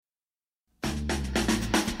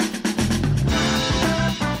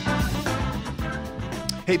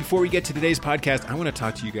Hey, before we get to today's podcast, I want to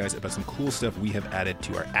talk to you guys about some cool stuff we have added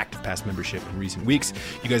to our ActivePass membership in recent weeks.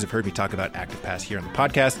 You guys have heard me talk about ActivePass here on the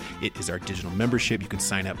podcast. It is our digital membership. You can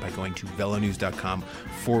sign up by going to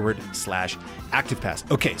velonews.com/ActivePass.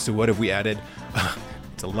 Okay, so what have we added?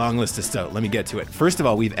 It's a long list of stuff. Let me get to it. First of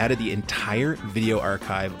all, we've added the entire video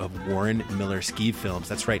archive of Warren Miller ski films.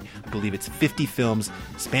 That's right. I believe it's 50 films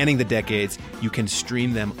spanning the decades. You can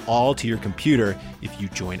stream them all to your computer if you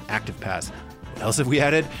join ActivePass. What else have we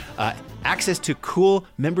added? Access to cool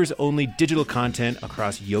members-only digital content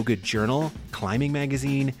across Yoga Journal, Climbing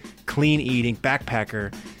Magazine, Clean Eating,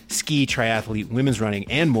 Backpacker, Ski, Triathlete, Women's Running,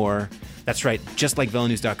 and more. That's right, just like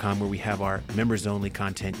velonews.com, where we have our members-only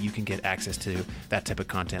content, you can get access to that type of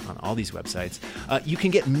content on all these websites. You can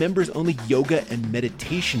get members-only yoga and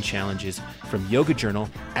meditation challenges from Yoga Journal,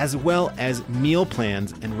 as well as meal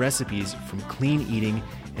plans and recipes from Clean Eating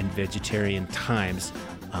and Vegetarian Times.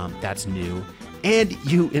 That's new. And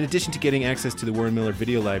you, in addition to getting access to the Warren Miller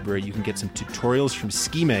video library, you can get some tutorials from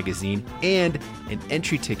Ski Magazine and an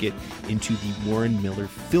entry ticket into the Warren Miller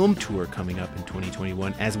film tour coming up in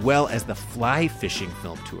 2021, as well as the fly fishing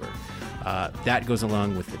film tour. That goes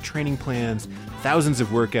along with the training plans, thousands of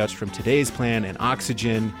workouts from today's plan and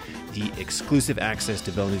Oxygen, the exclusive access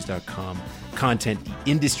to velonews.com content, the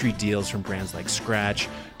industry deals from brands like Scratch,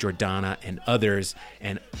 Jordana, and others,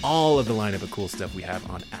 and all of the lineup of cool stuff we have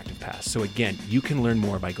on ActivePass. So again, you can learn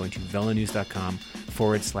more by going to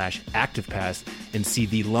velonews.com/ActivePass and see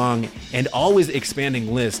the long and always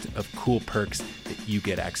expanding list of cool perks that you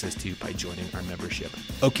get access to by joining our membership.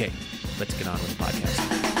 Okay, let's get on with the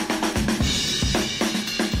podcast.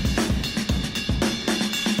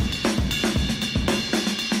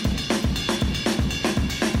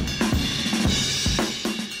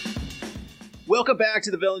 Welcome back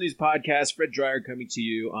to the Velo News Podcast. Fred Dreyer coming to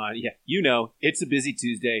you on, it's a busy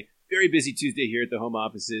Tuesday. Very busy Tuesday here at the home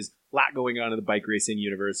offices. A lot going on in the bike racing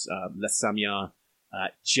universe. Les Samiens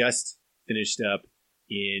just finished up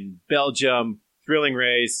in Belgium. Thrilling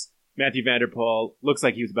race. Mathieu van der Poel looks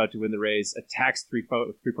like he was about to win the race. Attacks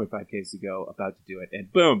 3.5Ks to go, about to do it.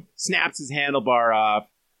 And boom, snaps his handlebar off.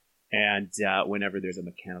 And whenever there's a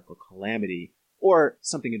mechanical calamity or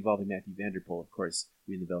something involving Mathieu van der Poel, of course,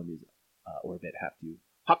 we in the Velo News orbit have to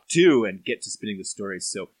hop to and get to spinning the stories.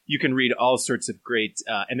 So you can read all sorts of great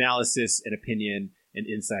analysis and opinion and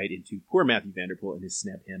insight into poor Mathieu van der Poel and his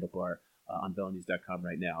snap handlebar on velonews.com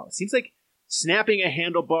right now. It seems like snapping a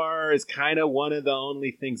handlebar is kind of one of the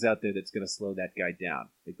only things out there that's going to slow that guy down.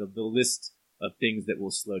 Like the list of things that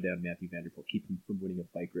will slow down Mathieu van der Poel, keep him from winning a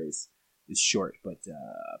bike race, is short, but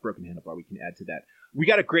broken handlebar, we can add to that. We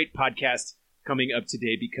got a great podcast coming up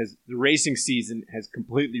today because the racing season has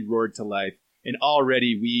completely roared to life, and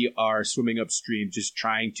already we are swimming upstream just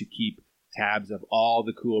trying to keep tabs of all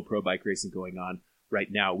the cool pro bike racing going on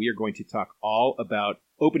right now. We are going to talk all about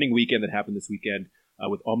opening weekend that happened this weekend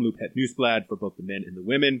with Omloop Het Nieuwsblad for both the men and the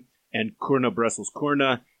women, and Kuurne Brussels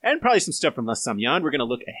Kuurne, and probably some stuff from Les Samiens. We're going to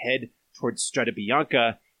look ahead towards Strade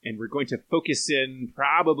Bianche, and we're going to focus in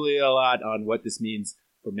probably a lot on what this means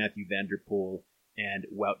for Mathieu van der Poel and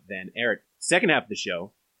Wout van Aert. Second half of the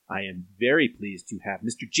show, I am very pleased to have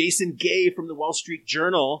Mr. Jason Gay from the Wall Street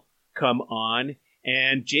Journal come on.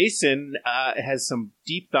 And Jason has some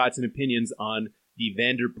deep thoughts and opinions on the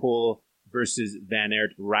Van der Poel versus Van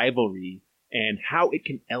Aert rivalry and how it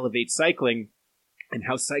can elevate cycling and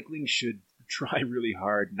how cycling should try really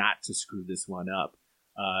hard not to screw this one up.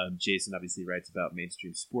 Jason obviously writes about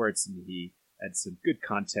mainstream sports, and he had some good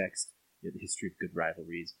context, the history of good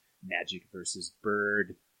rivalries, Magic versus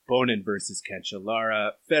Bird, Bonin versus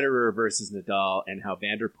Cancellara, Federer versus Nadal, and how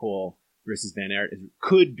Van der Poel versus Van Aert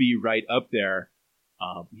could be right up there.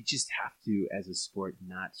 We just have to, as a sport,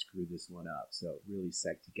 not screw this one up. So really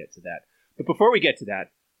psyched to get to that. But before we get to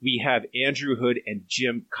that, we have Andrew Hood and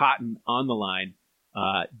Jim Cotton on the line.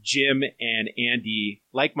 Jim and Andy,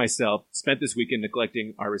 like myself, spent this weekend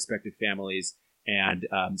neglecting our respective families and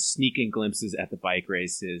sneaking glimpses at the bike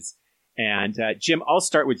races. And Jim, I'll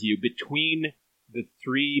start with you. Between the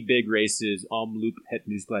three big races, Omloop Het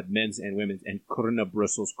Nieuwsblad, men's and women's, and Kuurne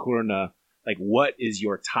Brussels Kuurne, like, what is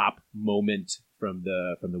your top moment from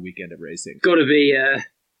the weekend of racing? Got to be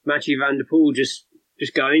Mathieu van der Poel just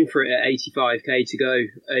going for it at 85k to go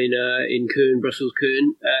in Kuurne Brussels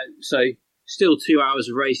Kuurne. So still 2 hours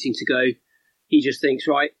of racing to go. He just thinks,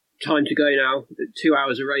 right, time to go now. 2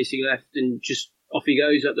 hours of racing left, and just off he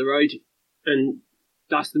goes up the road, and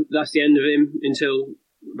that's the end of him until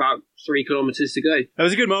about 3 kilometers to go. That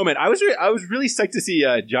was a good moment. I was really psyched to see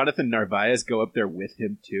Jonathan Narvaez go up there with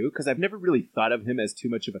him too, because I've never really thought of him as too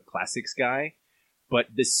much of a classics guy. but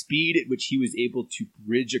the speed at which he was able to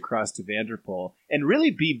bridge across to Van der Poel and really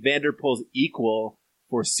be Van der Poel's equal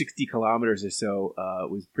for 60 kilometers or so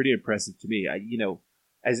was pretty impressive to me.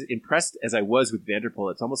 As impressed as I was with Van der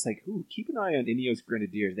Poel, it's almost like, keep an eye on Ineos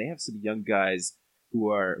Grenadiers. They have some young guys who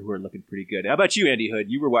are looking pretty good. How about you, Andy Hood?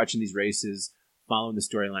 You were watching these races, following the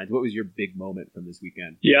storylines. What was your big moment from this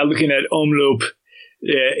weekend? Yeah, looking at Omloop,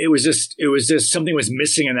 it was just something was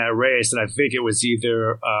missing in that race, and I think it was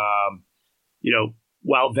either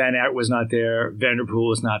Wout van Aert was not there, Van der Poel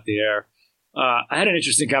was not there. I had an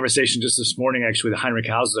interesting conversation just this morning, actually, with Heinrich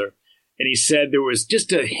Hausler, and he said there was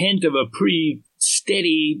just a hint of a pretty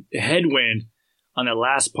steady headwind on the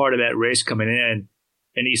last part of that race coming in.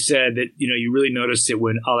 And he said that, you really noticed it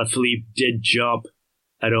when Alaphilippe did jump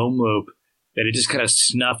at Omloop, that it just kind of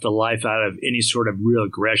snuffed the life out of any sort of real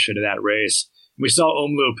aggression to that race. We saw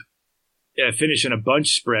Omloop finish in a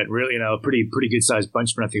bunch sprint, really, a pretty good sized bunch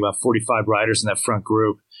sprint. I think about 45 riders in that front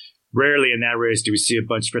group. Rarely in that race do we see a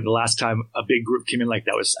bunch sprint. The last time a big group came in like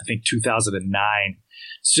that was, I think, 2009.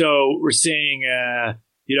 So we're seeing,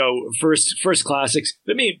 first classics.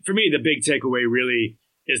 For me, the big takeaway really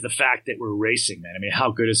is the fact that we're racing, man. I mean,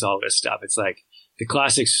 how good is all this stuff? It's like the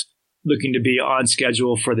classics looking to be on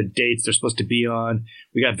schedule for the dates they're supposed to be on.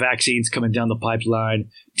 We got vaccines coming down the pipeline.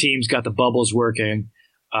 Teams got the bubbles working.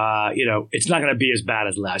 It's not going to be as bad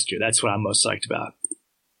as last year. That's what I'm most psyched about.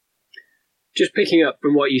 Just picking up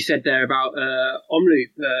from what you said there about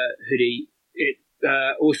Omloop, Hoodie, it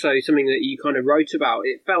also something that you kind of wrote about.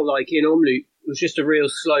 It felt like in Omloop it was just a real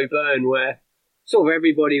slow burn where sort of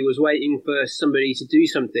everybody was waiting for somebody to do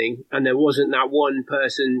something, and there wasn't that one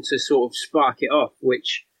person to sort of spark it off,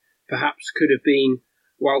 which perhaps could have been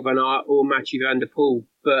Wout van Aert or Mathieu van der Poel.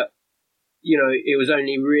 But, it was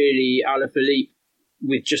only really Alaphilippe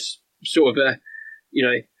with just sort of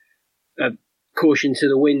a caution to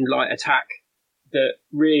the wind like attack that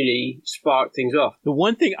really sparked things off. The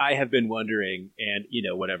one thing I have been wondering, and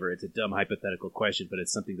whatever, it's a dumb hypothetical question, but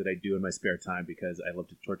it's something that I do in my spare time because I love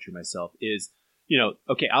to torture myself, is,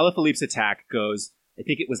 okay, Alaphilippe's attack goes, I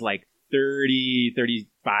think it was like 30,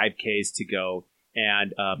 35 Ks to go.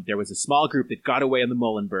 And there was a small group that got away on the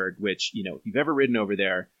Molenberg, which, if you've ever ridden over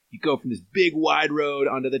there, you go from this big wide road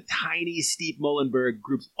onto the tiny steep Molenberg.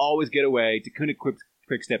 Groups always get away. Tacuna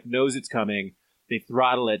Quickstep knows it's coming. They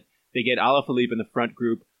throttle it. They get Alaphilippe in the front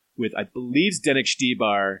group with, I believe, Zdenek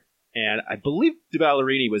Stybar, and I believe De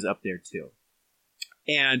Ballerini was up there too.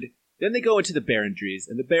 And then they go into the Barendrees,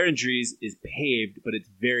 and the Barendrees is paved, but it's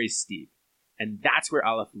very steep. And that's where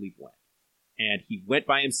Alaphilippe went. And he went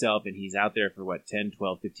by himself, and he's out there for, 10,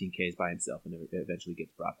 12, 15 Ks by himself, and eventually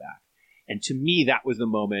gets brought back. And to me, that was the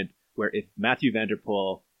moment where if Mathieu van der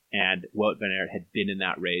Poel and Wout van Aert had been in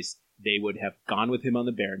that race, they would have gone with him on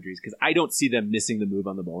the Barendrees, because I don't see them missing the move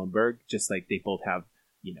on the Molenberg, just like they both have,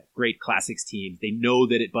 great classics teams. They know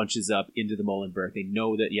that it bunches up into the Molenberg. They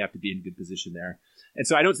know that you have to be in good position there. And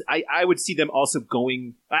so I would see them also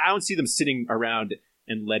going, I don't see them sitting around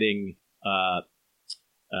and letting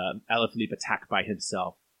Alaphilippe attack by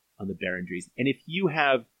himself on the Barendrees. And if you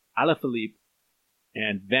have Alaphilippe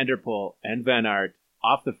and Van der Poel and Van Aert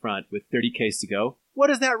off the front with 30 Ks to go, what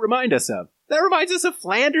does that remind us of? That reminds us of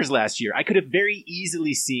Flanders last year. I could have very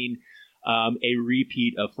easily seen a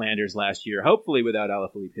repeat of Flanders last year, hopefully without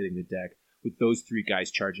Alaphilippe hitting the deck, with those three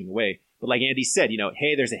guys charging away. But like Andy said,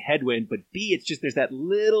 hey, there's a headwind, but B, it's just there's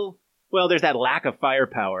that lack of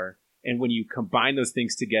firepower. And when you combine those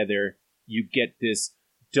things together, you get this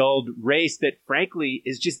dulled race that, frankly,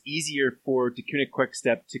 is just easier for Tacuna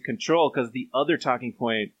Quickstep to control, because the other talking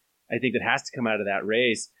point I think that has to come out of that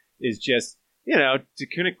race is just,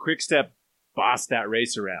 Tacuna Quickstep bossed that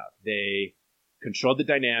race around. They controlled the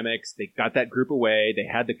dynamics. They got that group away. They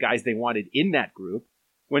had the guys they wanted in that group.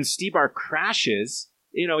 When Stybar crashes,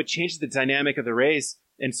 it changes the dynamic of the race.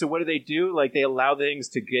 And so what do? Like, they allow things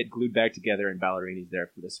to get glued back together, and Ballerini's there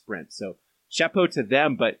for the sprint. So chapeau to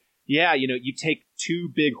them. But yeah, you take two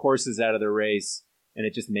big horses out of the race, and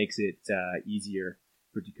it just makes it easier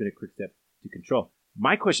for Tacuna Quickstep to control.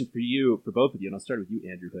 My question for you, for both of you, and I'll start with you,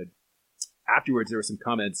 Andrew Hood. Afterwards, there were some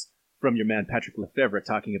comments from your man Patrick Lefevre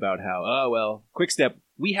talking about how, Quickstep,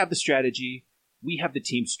 we have the strategy, we have the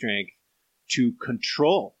team strength to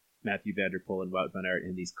control Mathieu van der Poel and Wout van Aert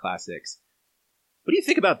in these classics. What do you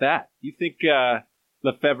think about that? Do you think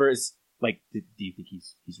Lefevre is do you think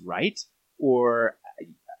he's right? Or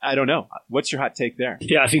I don't know. What's your hot take there?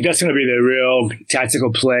 Yeah, I think that's going to be the real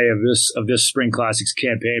tactical play of this Spring Classics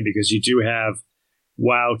campaign, because you do have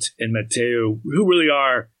Wout and Mathieu, who really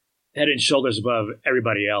are head and shoulders above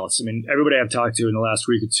everybody else. I mean, everybody I've talked to in the last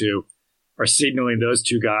week or two are signaling those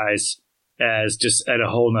two guys as just at a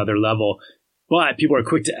whole nother level. But people are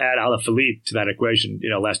quick to add Alaphilippe to that equation.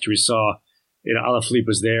 Last year we saw, Alaphilippe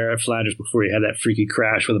was there at Flanders before he had that freaky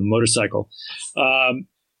crash with a motorcycle. And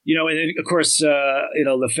then of course,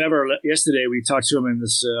 Lefevre, yesterday we talked to him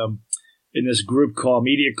in this group call,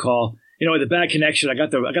 media call. With the bad connection, I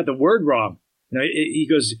got the word wrong. He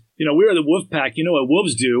goes, we are the wolf pack. You know what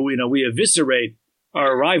wolves do? We eviscerate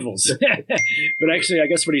our rivals. But actually, I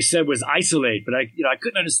guess what he said was isolate. But I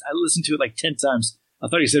couldn't understand. I listened to it like 10 times. I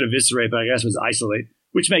thought he said eviscerate, but I guess it was isolate,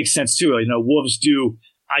 which makes sense too. Wolves do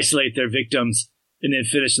isolate their victims and then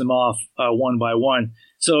finish them off one by one.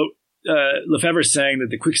 So Lefevre is saying that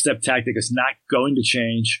the quick step tactic is not going to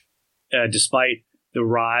change despite the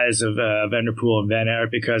rise of Van der Poel and Van Aert,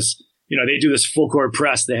 because they do this full court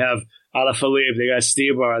press. They have Alaphilippe, they got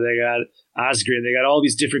Stybar, they got Asgreen, they got all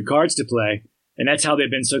these different cards to play, and that's how they've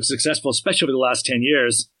been so successful, especially over the last 10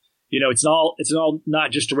 years. It's all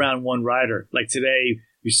not just around one rider. Like today,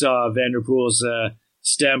 we saw Van der Poel's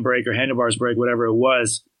stem break or handlebars break, whatever it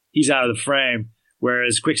was. He's out of the frame,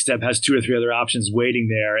 whereas Quick-Step has 2 or 3 other options waiting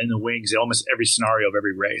there in the wings in almost every scenario of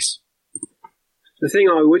every race. The thing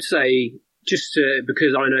I would say,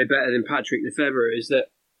 because I know better than Patrick Lefevre, is that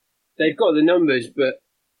they've got the numbers, but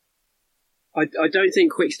I don't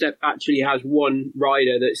think Quick-Step actually has one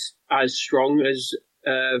rider that's as strong as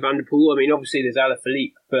Van der Poel. I mean, obviously there's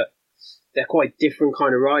Alaphilippe, but they're quite different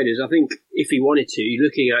kind of riders. I think if he wanted to,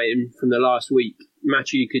 looking at him from the last week,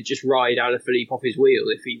 Mathieu could just ride Alaphilippe off his wheel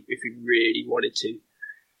if he really wanted to.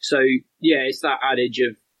 So, yeah, it's that adage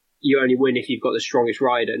of you only win if you've got the strongest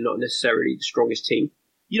rider, not necessarily the strongest team.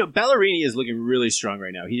 Ballerini is looking really strong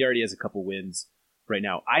right now. He already has a couple wins right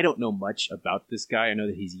now. I don't know much about this guy. I know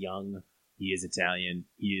that he's young. He is Italian.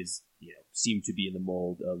 He is, seemed to be in the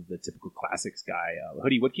mold of the typical classics guy.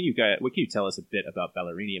 Hoodie, what can you tell us a bit about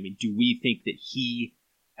Ballerini? I mean, do we think that he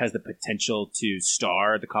has the potential to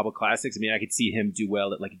star the Cobble Classics? I mean, I could see him do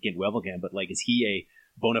well at Gent-Wevelgem, but is he a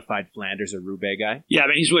bona fide Flanders or Roubaix guy? Yeah, I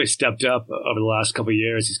mean, he's really stepped up over the last couple of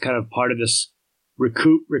years. He's kind of part of this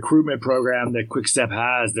recruitment program that Quick-Step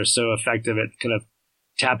has. They're so effective at kind of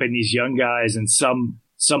tapping these young guys, and some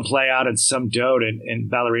play out and some don't. And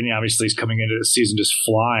Ballerini obviously is coming into the season just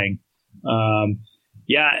flying. And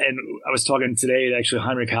I was talking today, actually,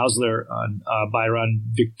 Heinrich Hausler on Bayern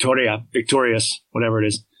Victorious, whatever it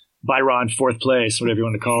is. Bayern, 4th place, whatever you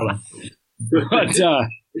want to call them.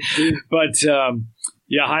 But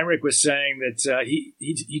Heinrich was saying that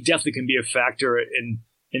he definitely can be a factor in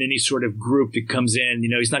any sort of group that comes in.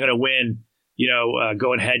 He's not going to win,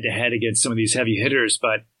 going head to head against some of these heavy hitters,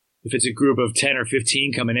 but if it's a group of 10 or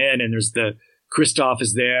 15 coming in and there's the Kristoff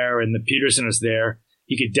is there and the Peterson is there,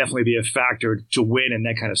 he could definitely be a factor to win in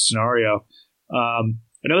that kind of scenario.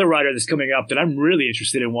 Another rider that's coming up that I'm really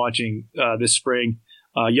interested in watching this spring,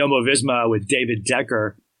 Jumbo-Visma with David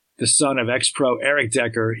Decker, the son of ex-pro Eric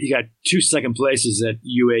Decker. He got 2 second places at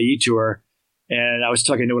UAE Tour. And I was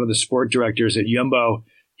talking to one of the sport directors at Jumbo.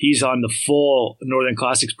 He's on the full Northern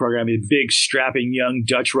Classics program. He's a big, strapping, young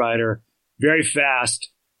Dutch rider, very fast.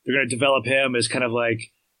 They're going to develop him as kind of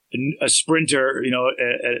like a sprinter,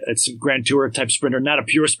 at some Grand Tour type sprinter, not a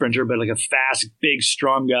pure sprinter, but like a fast, big,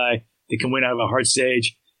 strong guy that can win out of a hard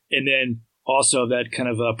stage. And then also that kind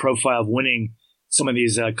of a profile of winning some of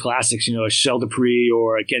these classics, a Shell de Prix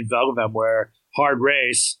or a Gent-Wevelgem, where hard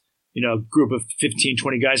race, group of 15,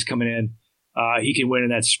 20 guys coming in, he can win in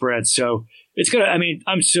that spread. So it's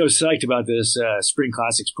I'm so psyched about this Spring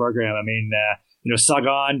Classics program. I mean,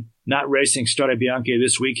 Sagan not racing Strade Bianche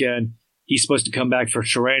this weekend. He's supposed to come back for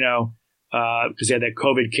Tirreno because he had that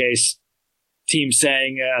COVID case. Team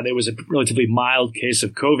saying there was a relatively mild case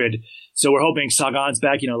of COVID. So we're hoping Sagan's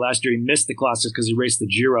back. Last year he missed the Classics because he raced the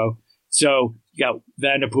Giro. So you got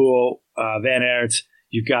Van der Poel, Van Aert,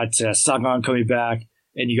 you've got Sagan coming back,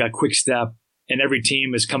 and you got Quick-Step, and every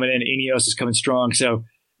team is coming in. Ineos is coming strong. So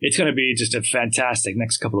it's going to be just a fantastic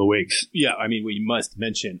next couple of weeks. Yeah, I mean, we must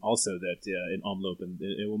mention also that in Omloop, and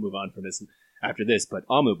we'll move on from this after this, but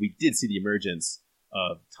Omloop, we did see the emergence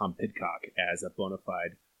of Tom Pidcock as a bona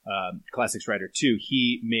fide Classics rider too.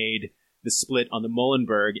 He made the split on the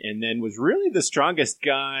Molenberg and then was really the strongest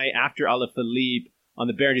guy after Alaphilippe on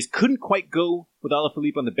the Barangries. Couldn't quite go with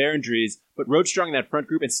Alaphilippe on the Barangries, but rode strong in that front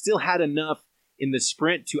group and still had enough in the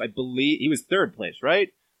sprint to, I believe, he was 3rd place, right?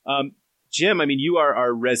 Jim, I mean, you are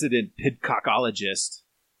our resident Pidcockologist.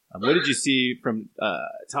 What did you see from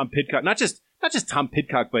Tom Pidcock? Not just Tom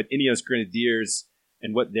Pidcock, but Ineos Grenadiers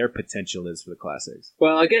and what their potential is for the Classics.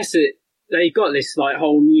 Well, I guess they've got this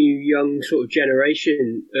whole new young sort of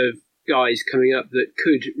generation of guys coming up that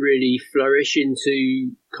could really flourish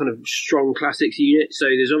into kind of strong Classics unit. So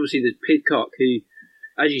there's obviously the Pidcock who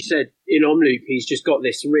as you said, in Omloop, he's just got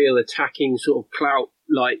this real attacking sort of clout,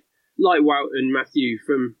 like Wout and Matthew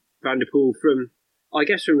from Van der Poel, from a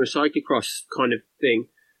cyclocross kind of thing.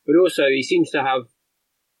 But also, he seems to have,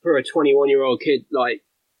 for a 21-year-old kid, like,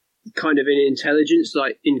 kind of an intelligence.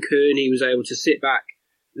 Like in Kuurne, he was able to sit back,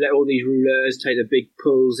 let all these rouleurs take the big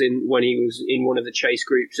pulls in when he was in one of the chase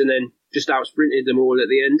groups, and then just out-sprinted them all at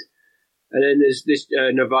the end. And then there's this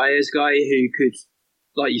Narvaez guy who could,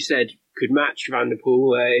 like you said, could match Van der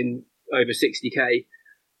Poel in over 60k.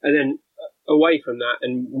 And then away from that,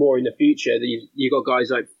 and more in the future, you've got guys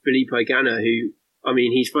like Filippo Ganna, who, I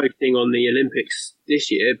mean, he's focusing on the Olympics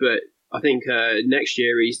this year, but I think next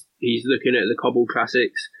year he's looking at the Cobble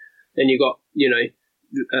Classics. Then you got,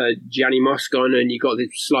 Gianni Moscon, and you got the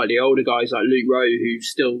slightly older guys like Luke Rowe, who's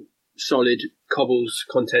still solid Cobbles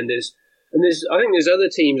contenders. And I think there's other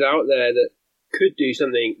teams out there that could do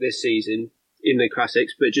something this season in the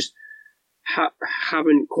Classics, but just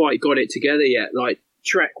haven't quite got it together yet. Like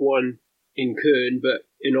Trek won in Kuurne, but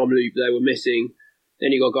in Omloop they were missing.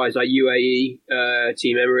 Then you got guys like UAE,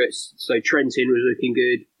 Team Emirates. So Trentin was looking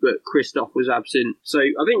good, but Christoph was absent. So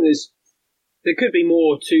I think there could be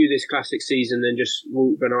more to this Classic season than just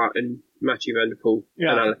Wout van Aert and Mathieu van der Poel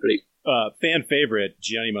and Alaphilippe. Fan favorite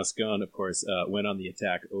Gianni Moscon, of course, went on the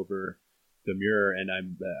attack over the Muir, and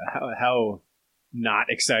I'm how not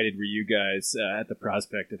excited were you guys at the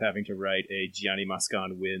prospect of having to write a Gianni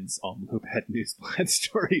Moscon wins Omloop Het Nieuwsblad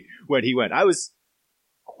story when he went? I was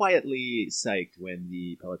quietly psyched when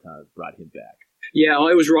the Peloton brought him back. Yeah,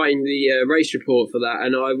 I was writing the race report for that,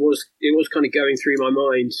 and it was kind of going through my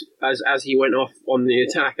mind as he went off on the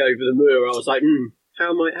attack over the Muir. I was like, how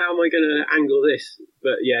am I going to angle this?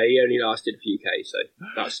 But yeah, he only lasted a few K, so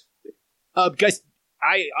that's. Guys,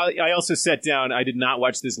 I also sat down. I did not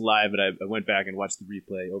watch this live, but I went back and watched the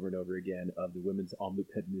replay over and over again of the women's Omloop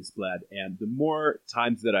Het Nieuwsblad. And the more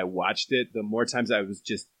times that I watched it, the more times I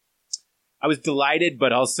was delighted,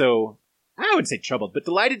 but also, I wouldn't say troubled, but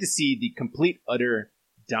delighted to see the complete, utter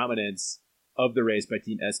dominance of the race by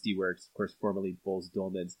Team SD Works, of course, formerly Boels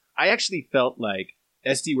Dolmans. I actually felt like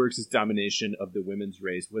SD Works' domination of the women's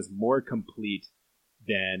race was more complete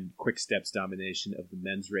than Quick-Step's domination of the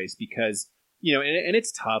men's race because, and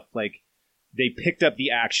it's tough. Like, they picked up the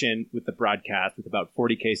action with the broadcast with about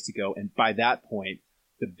 40 Ks to go, and by that point,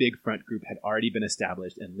 the big front group had already been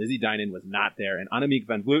established, and Lizzie Deignan was not there, and Annemiek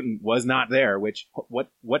van Vleuten was not there, which,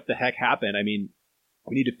 what the heck happened? I mean,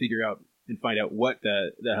 we need to figure out and find out what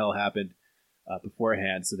the hell happened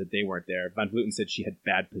beforehand so that they weren't there. Van Vleuten said she had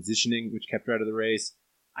bad positioning, which kept her out of the race.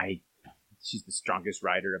 She's the strongest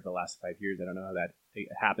rider of the last 5 years. I don't know how that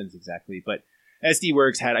happens exactly, but SD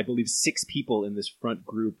Works had, I believe, 6 people in this front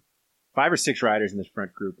group, 5 or 6 riders in this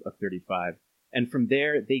front group of 35. And from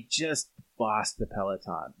there, they just bossed the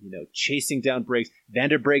Peloton, chasing down breaks. Van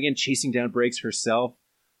der Breggen chasing down breaks herself.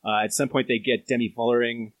 At some point, they get Demi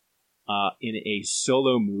Vollering in a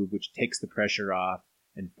solo move, which takes the pressure off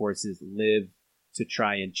and forces Liv to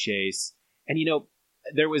try and chase. And,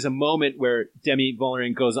 there was a moment where Demi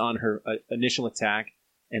Vollering goes on her initial attack,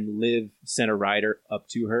 and Liv sent a rider up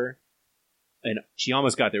to her. And she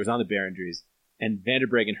almost got there. It was on the Barringries. And Van der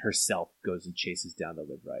Breggen herself goes and chases down the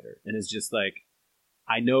Liv rider. And is just like,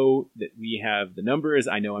 I know that we have the numbers.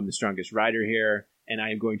 I know I'm the strongest rider here. And I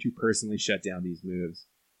am going to personally shut down these moves.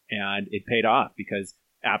 And it paid off because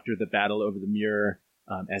after the battle over the Muir,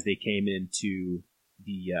 as they came into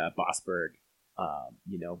the Bosberg,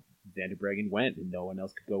 Van der Breggen went and no one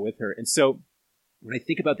else could go with her. And so when I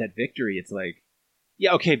think about that victory, it's like,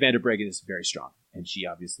 yeah, okay, Van der Breggen is very strong. And she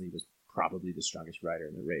obviously was probably the strongest rider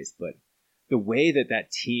in the race. But the way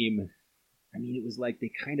that team, I mean, it was like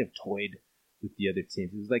they kind of toyed with the other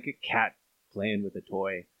teams. It was like a cat playing with a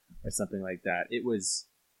toy or something like that. It was,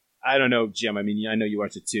 I don't know, Jim. I mean, I know you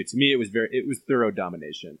watched it too. To me, it was thorough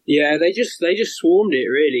domination. Yeah, they just swarmed it.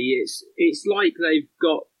 Really, it's like they've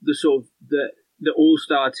got the sort of the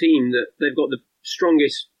all-star team, that they've got the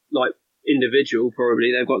strongest like individual.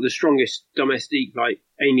 Probably they've got the strongest domestique. Like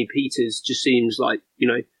Amy Peters just seems like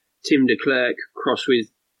Tim de Klerk crossed with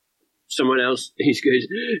someone else who's good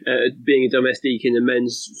being a domestique in the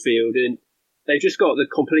men's field, and they've just got the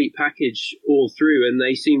complete package all through. And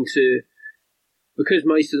they seem to, because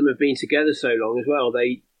most of them have been together so long as well,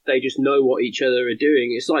 they just know what each other are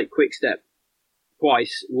doing. It's like Quick-Step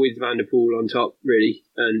twice with Van der Poel on top, really.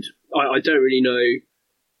 And I don't really know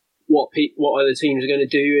what other teams are going to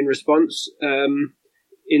do in response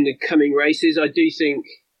in the coming races. I do think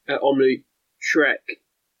at Omloop, Trek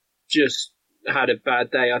just had a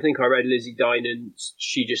bad day. I think I read Lizzie Deignan,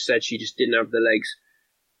 she just said she just didn't have the legs.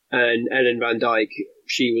 And Ellen van Dijk,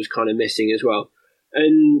 she was kind of missing as well.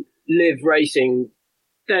 And Liv Racing,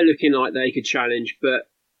 they're looking like they could challenge, but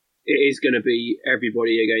it is going to be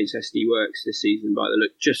everybody against SD Works this season by the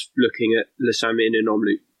look. Just looking at Le Samyn and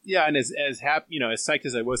Omloop. Yeah, and as psyched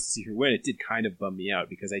as I was to see her win, it did kind of bum me out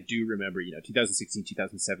because I do remember, 2016,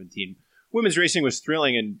 2017, women's racing was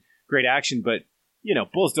thrilling and great action, but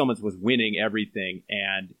Boels Dolmans was winning everything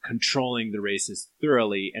and controlling the races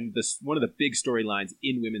thoroughly. And one of the big storylines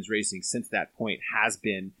in women's racing since that point has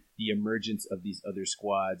been the emergence of these other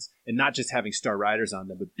squads, and not just having star riders on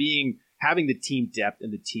them, but having the team depth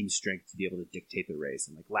and the team strength to be able to dictate the race.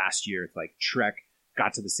 And like last year, it's like Trek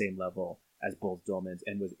got to the same level as Boels Dolmans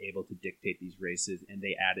and was able to dictate these races. And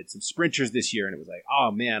they added some sprinters this year, and it was like,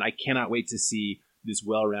 oh man, I cannot wait to see this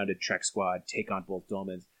well-rounded Trek squad take on Boels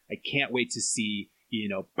Dolmans. I can't wait to see,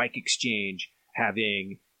 Bike Exchange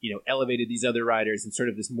having, elevated these other riders and sort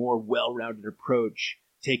of this more well-rounded approach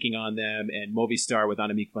taking on them, and Movistar with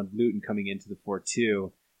Annemiek van Vleuten coming into the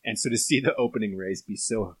 4-2. And so to see the opening race be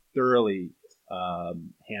so thoroughly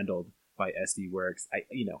handled by SD Works,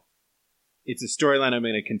 it's a storyline I'm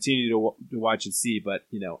going to continue to watch and see. But,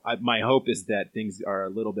 my hope is that things are a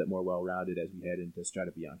little bit more well-rounded as we head into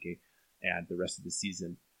Strade Bianche and the rest of the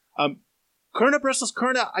season. Kuurne, Brussels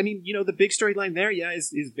Kuurne, the big storyline there,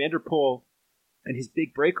 is Van der Poel and his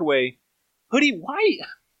big breakaway. Hoodie,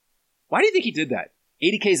 why do you think he did that?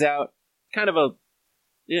 80K's out, kind of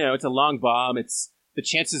it's a long bomb. It's the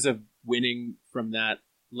chances of winning from that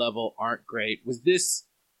level aren't great. Was this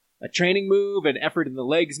a training move, an effort in the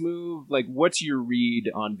legs move? Like, what's your read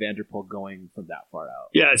on Van der Poel going from that far out?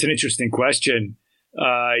 Yeah, it's an interesting question.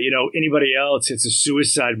 Anybody else, it's a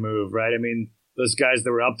suicide move, right? I mean, those guys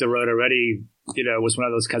that were up the road already, was one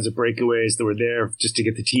of those kinds of breakaways that were there just to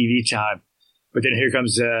get the TV time. But then here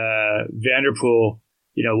comes Van der Poel,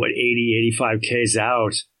 80, 85Ks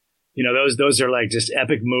out. Those are like just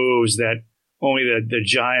epic moves that only the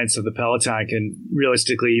giants of the peloton can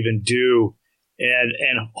realistically even do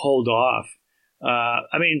and hold off.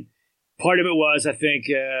 Part of it was, I think,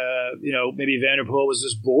 maybe Van der Poel was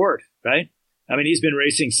just bored, right? I mean, he's been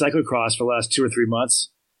racing cyclocross for the last 2 or 3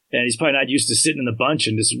 months, and he's probably not used to sitting in the bunch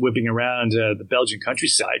and just whipping around the Belgian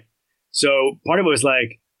countryside. So part of it was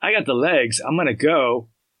like, I got the legs, I'm going to go.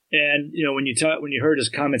 And, when you heard his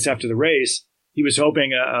comments after the race, he was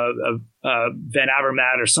hoping Van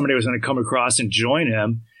Avermaet or somebody was going to come across and join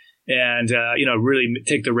him and, really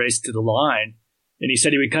take the race to the line. And he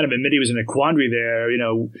said he would kind of admit he was in a quandary there,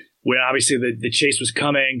 when obviously the chase was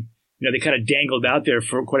coming. They kind of dangled out there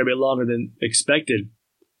for quite a bit longer than expected.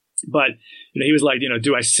 But, he was like,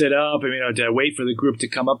 do I sit up? Do I wait for the group to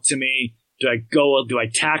come up to me? Do I go? Do I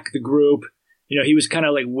tack the group? He was kind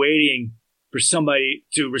of like waiting for somebody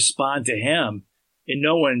to respond to him, and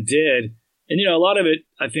no one did. And, a lot of it,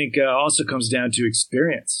 I think, also comes down to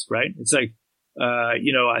experience, right? It's like,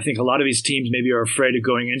 I think a lot of these teams maybe are afraid of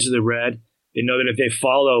going into the red. They know that if they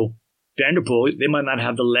follow Van der Poel, they might not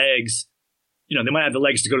have the legs. They might have the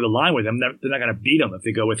legs to go to the line with him. They're not going to beat him if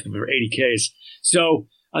they go with him for 80Ks. So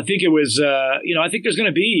I think it was, I think there's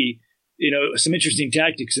going to be, some interesting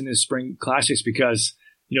tactics in this spring classics because,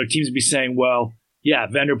 teams will be saying, well, yeah,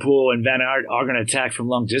 Van der Poel and Van Aert are going to attack from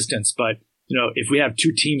long distance. But, if we have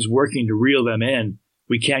two teams working to reel them in,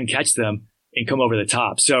 we can catch them and come over the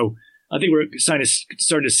top. So I think we're starting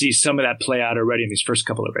to see some of that play out already in these first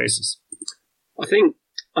couple of races. I think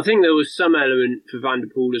there was some element for Van der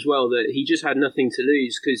Poel as well that he just had nothing to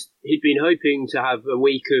lose because he'd been hoping to have a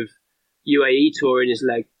week of UAE Tour in his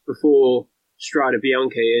leg before Strade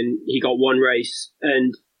Bianche, and he got one race.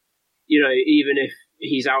 And, even if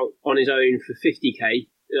he's out on his own for 50K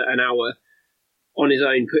an hour, on his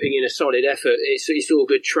own, putting in a solid effort, it's all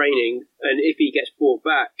good training. And if he gets brought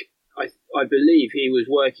back, I believe he was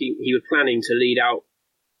planning to lead out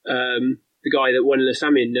the guy that won Le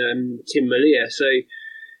Samyn, Tim Merlier. So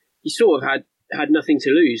he sort of had nothing to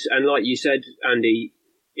lose. And like you said, Andy,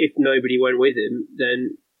 if nobody went with him,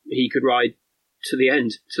 then he could ride to the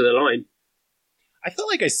end, to the line. I felt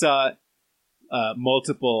like I saw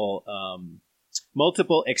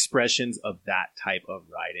multiple expressions of that type of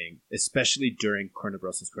riding, especially during Kuurne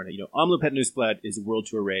Brussels Kuurne. Omloop Het Nieuwsblad is a World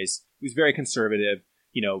Tour race. It was very conservative.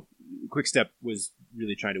 Quick-Step was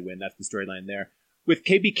really trying to win. That's the storyline there. With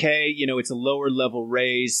KBK, it's a lower level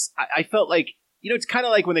race. I felt like, it's kind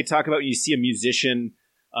of like when they talk about when you see a musician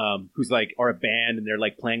who's like, or a band, and they're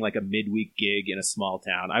like playing like a midweek gig in a small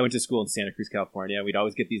town. I went to school in Santa Cruz, California. We'd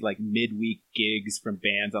always get these like midweek gigs from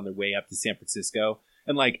bands on their way up to San Francisco.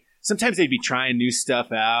 And like, sometimes they'd be trying new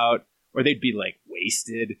stuff out, or they'd be like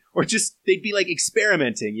wasted, or just they'd be like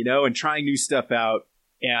experimenting, and trying new stuff out.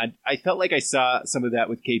 And I felt like I saw some of that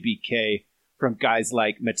with KBK from guys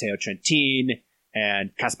like Matteo Trentin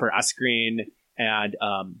and Kasper Asgreen And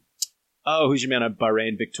who's your man on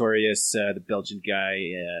Bahrain? Victorious, the Belgian guy.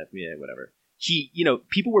 Yeah, whatever. He,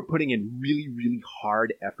 people were putting in really, really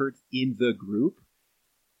hard efforts in the group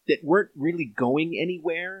that weren't really going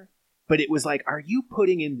anywhere. But it was like, are you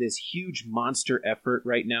putting in this huge monster effort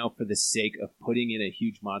right now for the sake of putting in a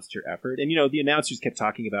huge monster effort? And, the announcers kept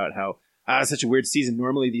talking about how such a weird season.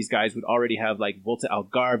 Normally these guys would already have like Volta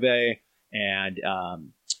Algarve and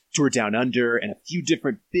Tour Down Under and a few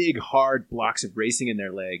different big, hard blocks of racing in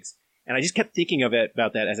their legs. And I just kept thinking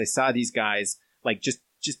about that as I saw these guys like just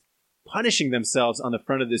punishing themselves on the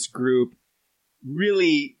front of this group,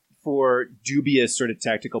 really for dubious sort of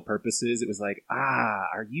tactical purposes. It was like,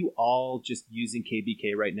 are you all just using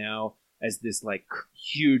KBK right now as this like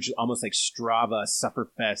huge, almost like Strava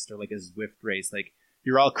sufferfest or like a Zwift race? Like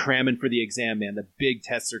you're all cramming for the exam, man. The big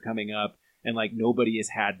tests are coming up and like nobody has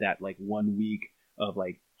had that like 1 week of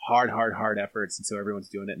like hard efforts. And so everyone's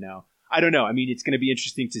doing it now. I don't know. I mean, it's going to be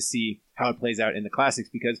interesting to see how it plays out in the classics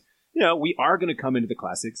because, we are going to come into the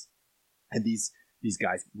classics and these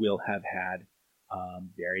guys will have had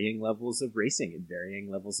varying levels of racing and varying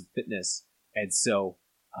levels of fitness. And so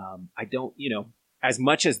I don't, as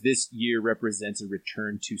much as this year represents a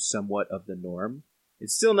return to somewhat of the norm,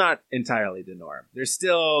 it's still not entirely the norm. There's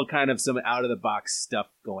still kind of some out of the box stuff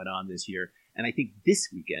going on this year. And I think this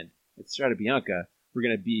weekend at Strade Bianche, we're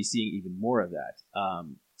going to be seeing even more of that.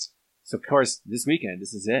 So of course, this weekend,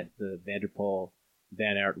 this is it. The Van der Poel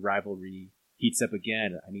Van Aert rivalry heats up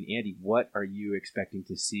again. I mean, Andy, what are you expecting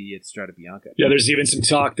to see at Strade Bianche? Yeah, there's even some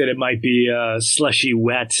talk that it might be slushy,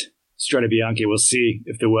 wet Strade Bianche. We'll see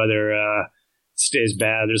if the weather stays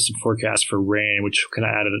bad. There's some forecasts for rain, which kind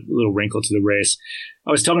of added a little wrinkle to the race.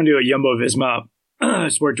 I was talking to a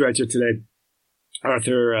Jumbo-Visma sport director today,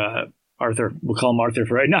 Arthur. We'll call him Arthur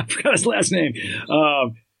for right now. I forgot his last name.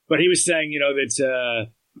 But he was saying,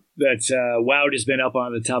 that Wout has been up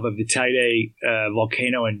on the top of the Teide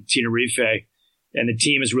volcano in Tenerife. And the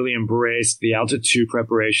team has really embraced the altitude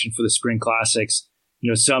preparation for the spring classics.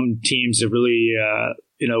 Some teams have really,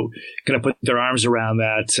 kind of put their arms around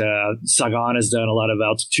that. Sagan has done a lot of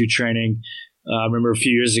altitude training. I remember a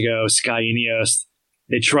few years ago, Sky Ineos,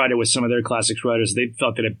 they tried it with some of their classics riders. They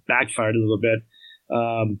felt that it backfired a little bit.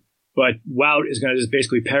 But Wout is going to just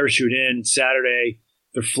basically parachute in Saturday.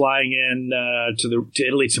 They're flying in to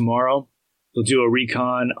Italy tomorrow. They'll do a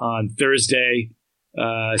recon on Thursday.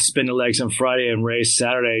 Spin the legs on Friday and race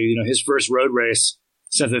Saturday. His first road race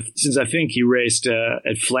since I think he raced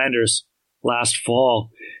at Flanders last fall.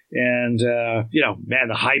 And, man,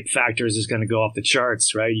 the hype factors is going to go off the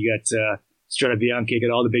charts, right? You got Strade Bianche, you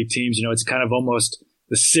got all the big teams. It's kind of almost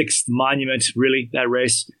the sixth monument, really, that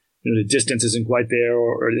race. The distance isn't quite there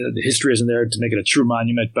or the history isn't there to make it a true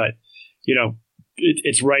monument. But,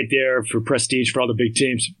 it's right there for prestige for all the big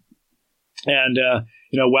teams. And,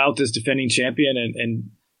 Wout is defending champion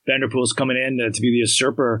and Van der Poel is coming in to be the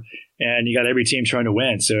usurper, and you got every team trying to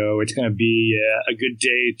win. So it's going to be a good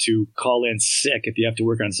day to call in sick if you have to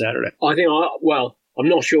work on Saturday. I think, I'm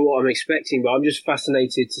not sure what I'm expecting, but I'm just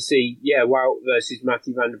fascinated to see, Wout versus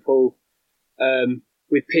Mathieu Van der Poel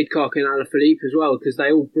with Pidcock and Alaphilippe as well, because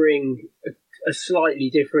they all bring a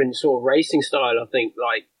slightly different sort of racing style, I think.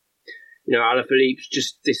 Like, Alaphilippe's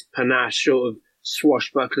just this panache sort of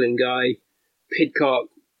swashbuckling guy. Pidcock,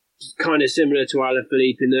 kind of similar to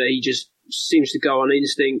Alaphilippe in that he just seems to go on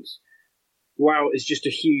instinct. Wout is just a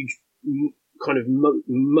huge kind of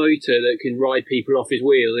motor that can ride people off his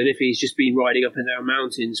wheel. And if he's just been riding up and down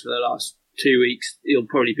mountains for the last 2 weeks, he'll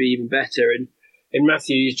probably be even better. And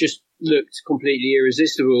Matthew's just looked completely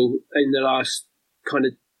irresistible in the last kind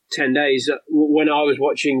of 10 days. When I was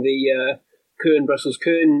watching the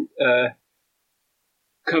Brussels-Kuurne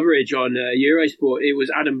coverage on Eurosport, it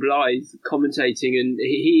was Adam Blythe commentating, and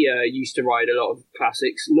he used to ride a lot of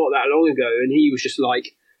classics not that long ago, and he was just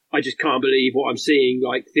like, I just can't believe what I'm seeing.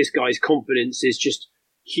 Like, this guy's confidence is just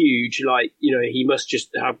huge. Like, he must just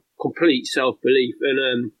have complete self-belief.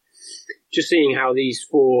 And just seeing how these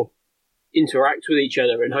four interact with each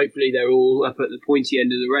other, and hopefully they're all up at the pointy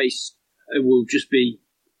end of the race, it will just be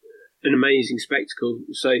an amazing spectacle.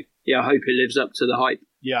 So, I hope it lives up to the hype.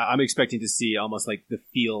 Yeah, I'm expecting to see almost like the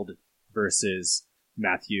field versus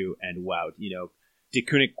Matthew and Wout. De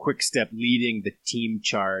Koninck Quick-Step leading the team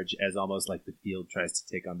charge as almost like the field tries to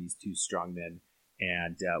take on these two strong men,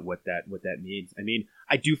 and what that means. I mean,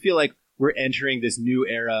 I do feel like we're entering this new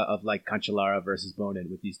era of like Cancellara versus Bonin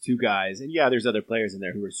with these two guys. And there's other players in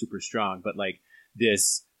there who are super strong, but like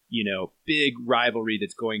this, big rivalry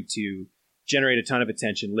that's going to generate a ton of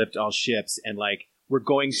attention, lift all ships, and like we're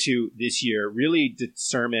going to this year really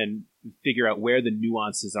figure out where the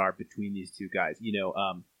nuances are between these two guys.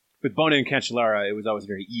 with Bonin and Cancellara, it was always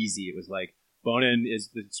very easy. It was like Bonin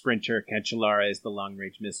is the sprinter, Cancellara is the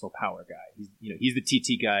long-range missile power guy. He's the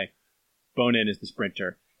TT guy. Bonin is the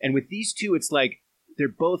sprinter. And with these two, it's like they're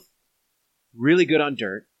both really good on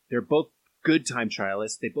dirt. They're both good time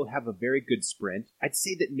trialists. They both have a very good sprint. I'd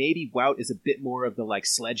say that maybe Wout is a bit more of the like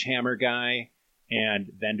sledgehammer guy,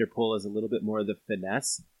 and Van der Poel is a little bit more of the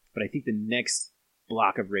finesse. But I think the next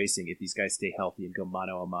block of racing, if these guys stay healthy and go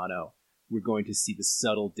mano a mano, we're going to see the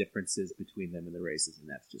subtle differences between them in the races, and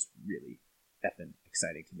that's just really effing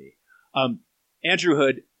exciting to me. Andrew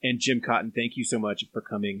Hood and Jim Cotton, thank you so much for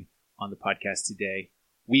coming on the podcast today.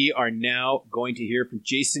 We are now going to hear from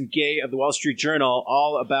Jason Gay of the Wall Street Journal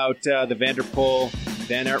all about the Van der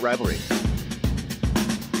Poel-Van Aert rivalry.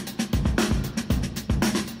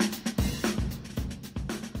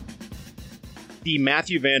 The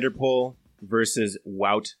Mathieu van der Poel versus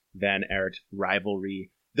Wout van Aert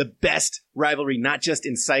rivalry. The best rivalry, not just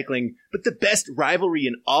in cycling, but the best rivalry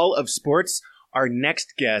in all of sports. Our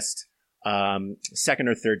next guest, second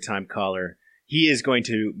or third time caller, he is going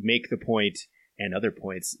to make the point and other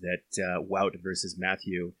points that Wout versus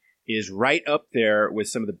Mathieu is right up there with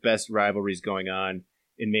some of the best rivalries going on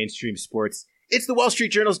in mainstream sports. It's the Wall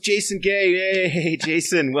Street Journal's Jason Gay. Hey,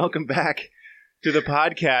 Jason, welcome back to the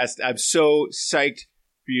podcast. I'm so psyched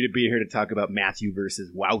for you to be here to talk about Mathieu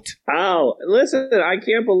versus Wout. Oh, listen, I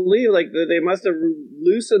can't believe they must have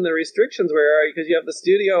loosened the restrictions because you have the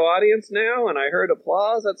studio audience now, and I heard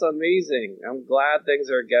applause. That's amazing. I'm glad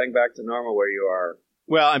things are getting back to normal where you are.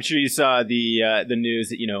 Well, I'm sure you saw the news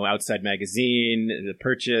that, Outside Magazine, the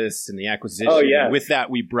purchase and the acquisition. Oh, yeah. With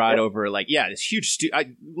that, we brought over this huge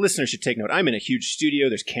listeners should take note. I'm in a huge studio.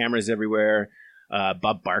 There's cameras everywhere.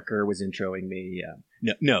 Bob Barker was introing me.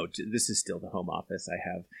 No, this is still the home office. I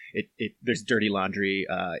have it. There's dirty laundry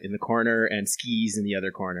in the corner and skis in the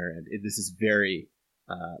other corner, and this is very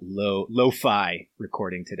lo-fi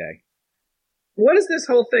recording today. What does this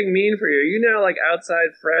whole thing mean for you? Are you now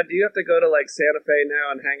outside Fred? Do you have to go to Santa Fe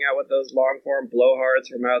now and hang out with those long-form blowhards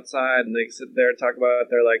from outside, and they sit there and talk about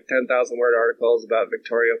their 10,000 word articles about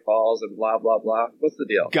Victoria Falls and blah blah blah? What's the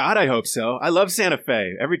deal? God, I hope so. I love Santa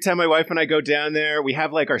Fe. Every time my wife and I go down there, we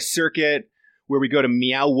have our circuit where we go to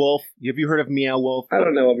Meow Wolf. Have you heard of Meow Wolf? I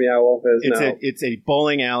don't know what Meow Wolf is. It's a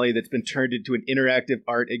bowling alley that's been turned into an interactive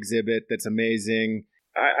art exhibit that's amazing.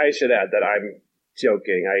 I should add that I'm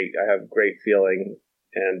joking. I have great feeling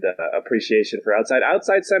and appreciation for Outside.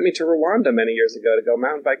 Outside sent me to Rwanda many years ago to go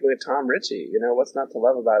mountain biking with Tom Ritchie. What's not to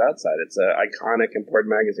love about Outside? It's an iconic,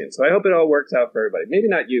 important magazine. So I hope it all works out for everybody. Maybe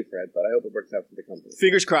not you, Fred, but I hope it works out for the company.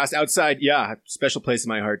 Fingers crossed. Outside, yeah, special place in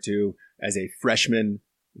my heart too. As a freshman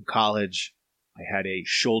in college, I had a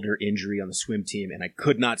shoulder injury on the swim team and I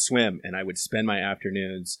could not swim, and I would spend my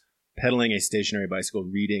afternoons pedaling a stationary bicycle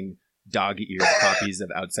reading dog-eared copies of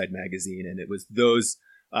Outside Magazine, and it was those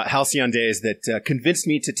halcyon days that convinced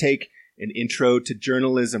me to take an intro to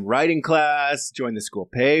journalism writing class, join the school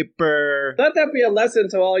paper. Let that be a lesson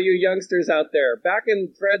to all you youngsters out there. Back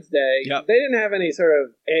in Fred's day, They didn't have any sort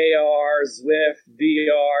of AR, Zwift,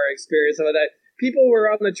 VR experience, some of that. People were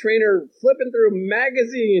on the trainer flipping through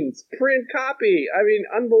magazines, print copy. I mean,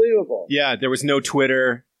 unbelievable. Yeah, there was no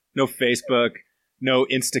Twitter, no Facebook, no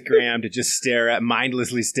Instagram to just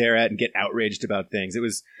mindlessly stare at and get outraged about things.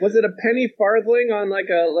 Was it a penny farthing on a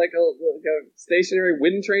stationary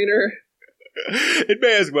wind trainer? It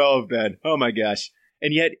may as well have been. Oh my gosh.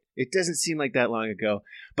 And yet it doesn't seem like that long ago.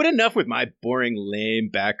 But enough with my boring, lame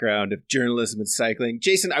background of journalism and cycling.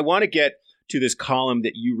 Jason, I want to get to this column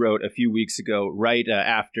that you wrote a few weeks ago, right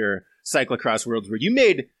after Cyclocross Worlds, where you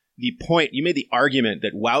made the argument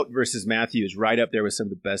that Wout versus Mathieu is right up there with some of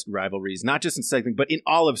the best rivalries, not just in cycling, but in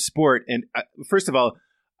all of sport. And first of all,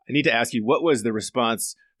 I need to ask you, what was the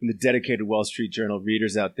response from the dedicated Wall Street Journal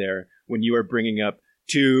readers out there when you are bringing up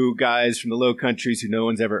two guys from the Low Countries who no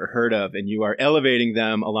one's ever heard of, and you are elevating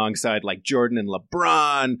them alongside Jordan and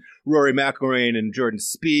LeBron, Rory McIlroy and Jordan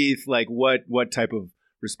Spieth? What type of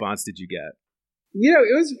response did you get?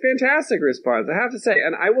 It was a fantastic response, I have to say.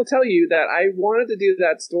 And I will tell you that I wanted to do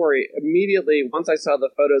that story immediately once I saw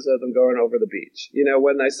the photos of them going over the beach.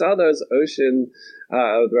 When I saw those ocean,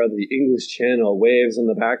 the English Channel waves in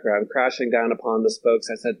the background crashing down upon the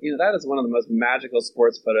spokes, I said, that is one of the most magical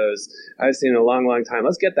sports photos I've seen in a long, long time.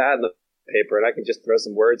 Let's get that in the paper, and I can just throw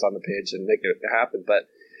some words on the page and make it happen.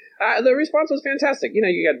 But The response was fantastic. You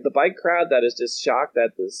know, you get the bike crowd that is just shocked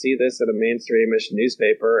that to see this in a mainstreamish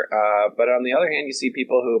newspaper. But on the other hand, you see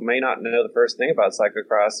people who may not know the first thing about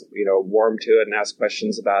cyclocross, you know, warm to it and ask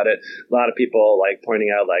questions about it. A lot of people like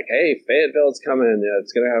pointing out like, hey, Fayetteville's coming.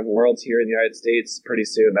 It's going to have Worlds here in the United States pretty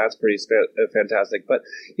soon. That's pretty fantastic. But,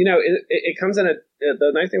 you know, it comes in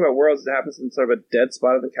the nice thing about Worlds is it happens in sort of a dead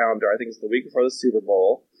spot of the calendar. I think it's the week before the Super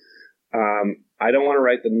Bowl. I don't want to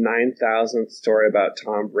write the 9,000th story about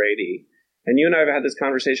Tom Brady. And you and I have had this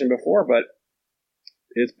conversation before, but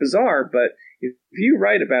it's bizarre. But if you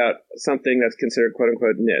write about something that's considered quote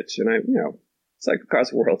unquote niche, and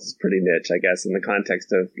cyclocross Worlds is pretty niche, I guess, in the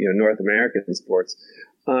context of, you know, North American sports,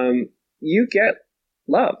 you get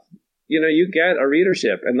love. You know, you get a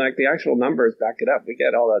readership, and like the actual numbers back it up. We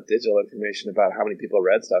get all that digital information about how many people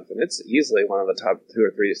read stuff, and it's easily one of the top 2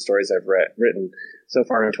 or 3 stories I've written so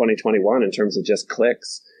far in 2021 in terms of just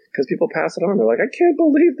clicks, because people pass it on. They're like, I can't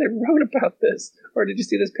believe they wrote about this, or did you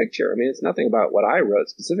see this picture? I mean, it's nothing about what I wrote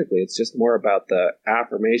specifically. It's just more about the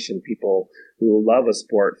affirmation people who love a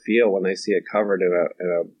sport feel when they see it covered in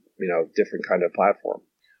a you know, different kind of platform.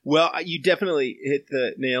 Well, you definitely hit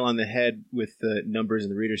the nail on the head with the numbers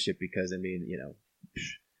and the readership, because, I mean, you know,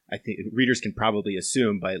 I think readers can probably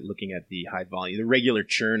assume by looking at the high volume, the regular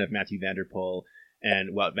churn of Mathieu van der Poel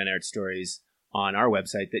and Wout van Aert stories on our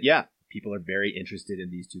website that, yeah, people are very interested in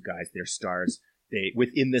these two guys. They're stars.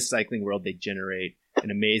 Within the cycling world, they generate an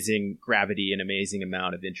amazing gravity, an amazing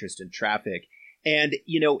amount of interest and traffic. And,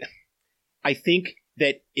 you know, I think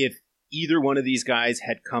that if either one of these guys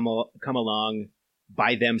had come along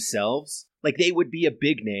by themselves, like, they would be a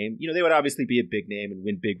big name. You know, they would obviously be a big name and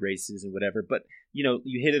win big races and whatever. But, you know,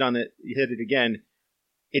 you hit it again.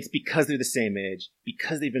 It's because they're the same age,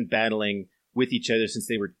 because they've been battling with each other since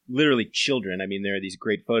they were literally children. I mean, there are these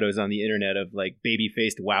great photos on the internet of like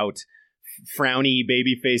baby-faced Wout, frowny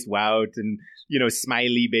baby-faced Wout, and, you know,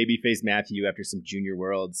 smiley baby-faced Mathieu after some junior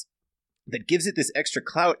worlds. That gives it this extra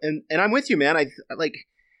clout. And I'm with you, man. I like,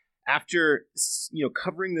 after, you know,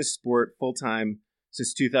 covering this sport full time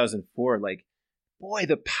since 2004, like, boy,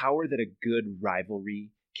 the power that a good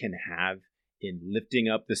rivalry can have in lifting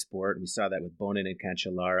up the sport. We saw that with Bonin and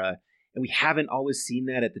Cancellara, and we haven't always seen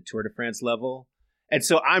that at the Tour de France level. And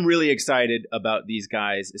so I'm really excited about these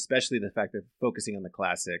guys, especially the fact they're focusing on the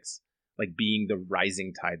classics, like being the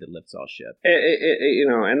rising tide that lifts all ships. You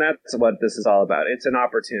know, and that's what this is all about. It's an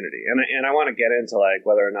opportunity. And I want to get into like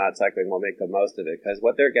whether or not cycling will make the most of it, because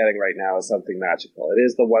what they're getting right now is something magical. It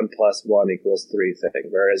is the 1 + 1 = 3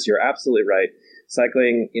 thing. Whereas you're absolutely right.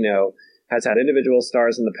 Cycling, you know, has had individual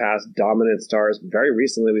stars in the past, dominant stars. Very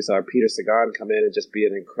recently, we saw Peter Sagan come in and just be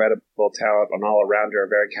an incredible talent, an all-arounder, a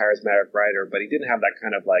very charismatic rider, but he didn't have that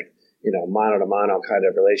kind of like, you know, mano-to-mano kind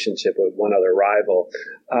of relationship with one other rival.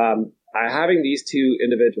 Having these two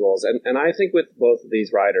individuals, and I think with both of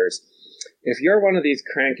these riders, if you're one of these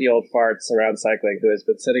cranky old farts around cycling who has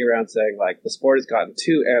been sitting around saying, like, the sport has gotten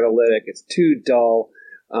too analytic, it's too dull,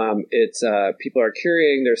 people are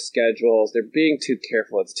curating their schedules, they're being too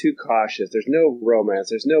careful, it's too cautious, there's no romance,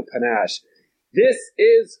 there's no panache. This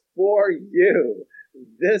is for you.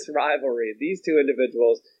 This rivalry, these two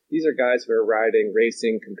individuals, these are guys who are riding,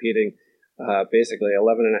 racing, competing, basically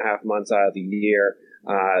 11 and a half months out of the year.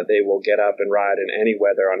 They will get up and ride in any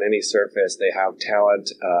weather, on any surface. They have talent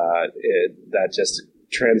that just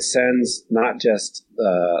transcends not just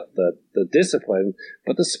the discipline,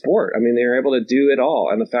 but the sport. I mean, they are able to do it all.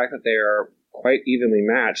 And the fact that they are quite evenly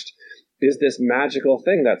matched is this magical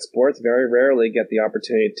thing that sports very rarely get the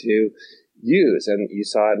opportunity to use. And you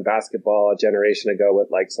saw it in basketball a generation ago with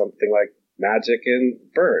like something like Magic and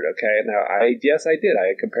Bird. Okay, now I did.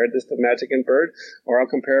 I compared this to Magic and Bird, or I'll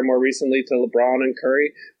compare more recently to LeBron and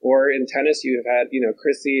Curry. Or in tennis, you have had, you know,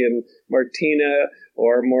 Chrissy and Martina,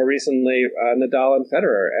 or more recently Nadal and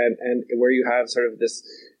Federer, and where you have sort of this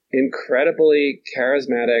incredibly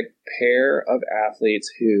charismatic pair of athletes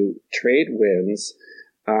who trade wins,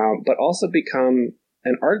 but also become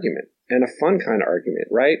an argument. And a fun kind of argument,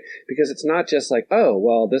 right? Because it's not just like, oh,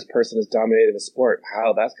 well, this person has dominated the sport.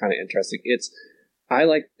 How, that's kind of interesting. It's, I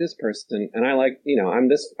like this person, and I like, you know, I'm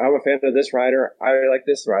a fan of this rider. I like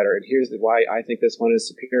this rider, and here's why I think this one is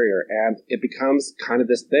superior. And it becomes kind of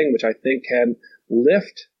this thing which I think can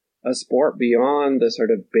lift a sport beyond the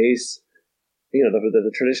sort of base, you know,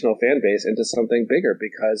 the traditional fan base into something bigger,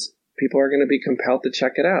 because people are going to be compelled to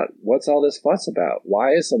check it out. What's all this fuss about?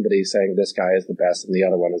 Why is somebody saying this guy is the best and the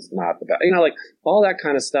other one is not the best? You know, like all that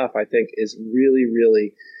kind of stuff, I think is really,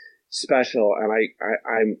 really special. And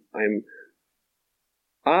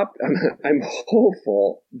I'm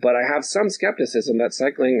hopeful, but I have some skepticism that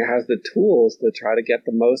cycling has the tools to try to get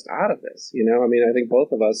the most out of this. You know, I mean, I think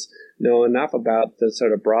both of us know enough about the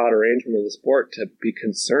sort of broad arrangement of the sport to be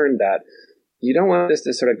concerned that you don't want this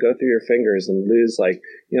to sort of go through your fingers and lose, like,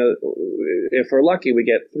 you know, if we're lucky, we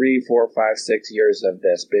get 3, 4, 5, 6 years of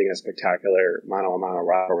this being a spectacular mano-a-mano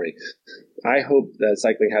rivalry. I hope that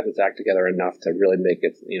cycling has its act together enough to really make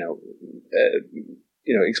it,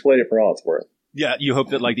 exploit it for all it's worth. Yeah, you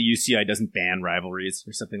hope that like the UCI doesn't ban rivalries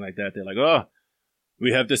or something like that. They're like, oh,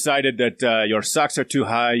 we have decided that your socks are too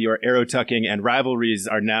high, your arrow tucking, and rivalries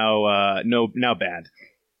are now banned.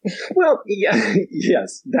 Well, yeah,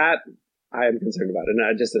 yes, that I am concerned about, and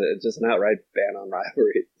not just an outright ban on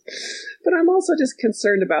rivalries. But I'm also just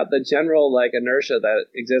concerned about the general like inertia that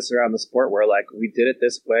exists around the sport, where like we did it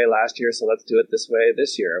this way last year, so let's do it this way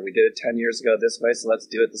this year. We did it 10 years ago this way, so let's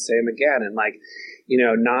do it the same again. And like, you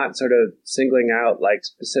know, not sort of singling out like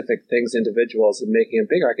specific things, individuals, and making them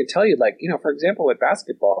bigger. I could tell you, like, you know, for example, with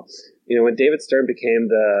basketball, you know, when David Stern became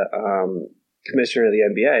the commissioner of the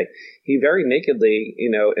NBA, he very nakedly,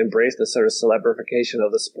 you know, embraced the sort of celebrification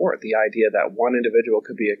of the sport, the idea that one individual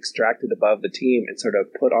could be extracted above the team and sort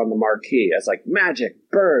of put on the marquee as like Magic,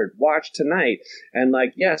 Bird, watch tonight. And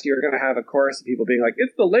like, yes, you're going to have a chorus of people being like,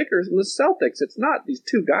 it's the Lakers and the Celtics. It's not these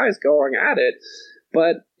two guys going at it.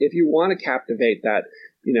 But if you want to captivate that,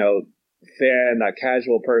 you know, fan, that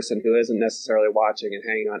casual person who isn't necessarily watching and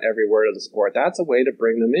hanging on every word of the sport, that's a way to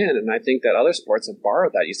bring them in. And I think that other sports have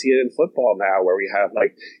borrowed that. You see it in football now, where we have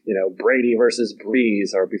like, you know, Brady versus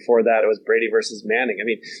Breeze, or before that it was Brady versus Manning. I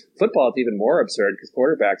mean, football is even more absurd because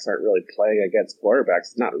quarterbacks aren't really playing against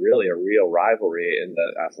quarterbacks. It's not really a real rivalry in the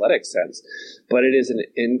athletic sense, but it is an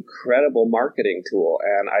incredible marketing tool.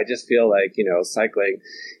 And I just feel like, you know, cycling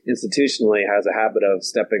institutionally has a habit of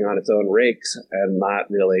stepping on its own rakes and not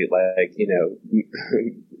really like, you know,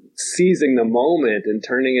 seizing the moment and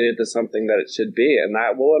turning it into something that it should be. And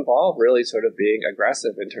that will involve really sort of being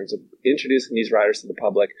aggressive in terms of introducing these riders to the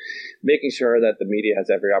public, making sure that the media has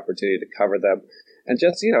every opportunity to cover them, and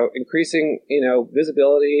just, you know, increasing, you know,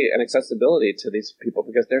 visibility and accessibility to these people,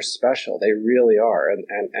 because they're special. They really are.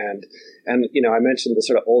 And you know, I mentioned the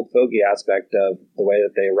sort of old fogey aspect of the way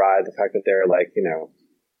that they ride, the fact that they're like, you know,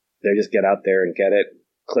 they just get out there and get it,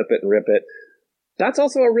 clip it and rip it. That's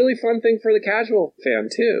also a really fun thing for the casual fan,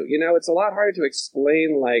 too. You know, it's a lot harder to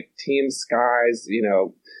explain, like, Team Sky's, you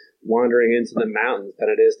know, wandering into the mountains than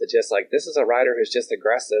it is to just, like, this is a rider who's just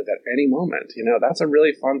aggressive at any moment. You know, that's a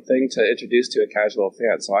really fun thing to introduce to a casual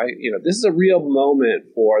fan. So, this is a real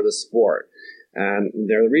moment for the sport. And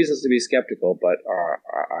there are reasons to be skeptical, but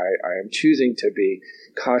I am choosing to be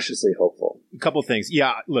cautiously hopeful. A couple things.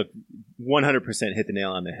 Yeah, look, 100% hit the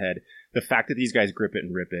nail on the head. The fact that these guys grip it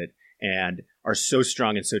and rip it and are so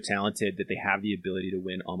strong and so talented that they have the ability to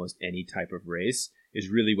win almost any type of race is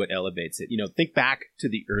really what elevates it. You know, think back to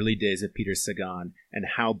the early days of Peter Sagan and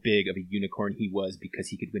how big of a unicorn he was, because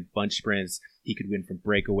he could win bunch sprints, he could win from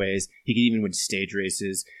breakaways, he could even win stage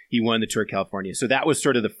races. He won the Tour of California. So that was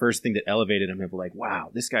sort of the first thing that elevated him. People like, wow,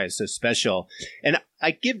 this guy is so special. And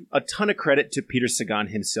I give a ton of credit to Peter Sagan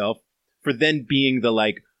himself for then being the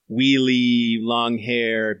like wheelie, long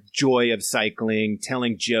hair, joy of cycling,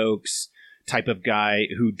 telling jokes type of guy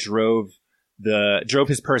who drove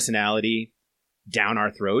his personality down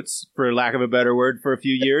our throats, for lack of a better word, for a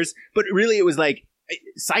few years. But really it was like,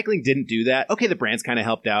 cycling didn't do that. Okay, the brands kind of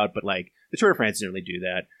helped out, but like the Tour de France didn't really do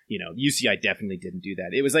that. You know, UCI definitely didn't do that.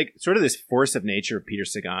 It was like sort of this force of nature of Peter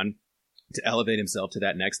Sagan to elevate himself to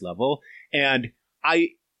that next level. And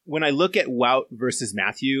when I look at Wout versus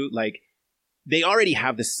Matthew, like, they already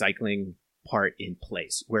have the cycling part in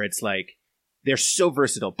place where it's like, they're so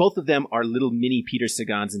versatile. Both of them are little mini Peter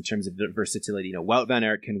Sagans in terms of versatility. You know, Wout van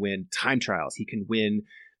Aert can win time trials. He can win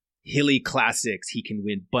hilly classics. He can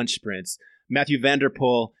win bunch sprints. Mathieu van der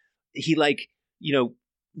Poel, he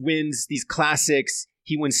wins these classics.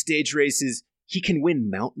 He wins stage races. He can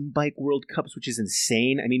win mountain bike World Cups, which is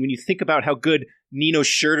insane. I mean, when you think about how good Nino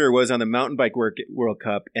Schurter was on the mountain bike World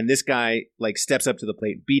Cup, and this guy like steps up to the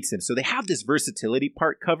plate and beats him. So they have this versatility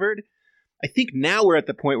part covered. I think now we're at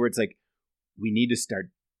the point where it's like, we need to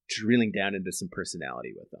start drilling down into some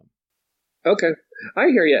personality with them. Okay,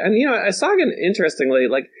 I hear you. And, you know, Sagan, interestingly,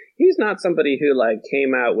 like, he's not somebody who, like,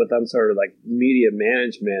 came out with some sort of, like, media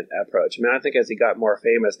management approach. I mean, I think as he got more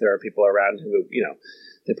famous, there are people around him who, you know,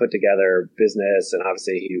 they put together business, and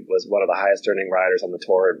obviously he was one of the highest earning riders on the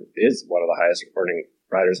tour, and is one of the highest earning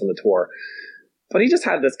riders on the tour. But he just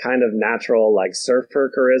had this kind of natural, like,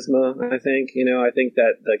 surfer charisma, I think. I think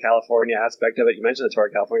that the California aspect of it, you mentioned the Tour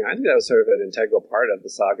of California, I think that was sort of an integral part of the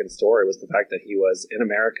Sagan story, was the fact that he was in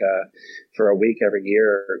America for a week every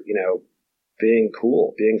year, being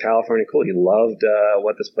cool, being California cool. He loved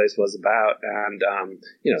what this place was about, and,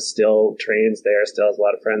 still trains there, still has a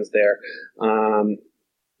lot of friends there.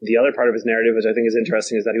 The other part of his narrative, which I think is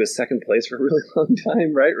interesting, is that he was second place for a really long time,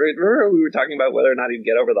 right? Remember we were talking about whether or not he'd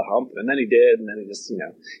get over the hump, and then he did, and then he just, it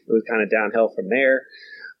was kind of downhill from there.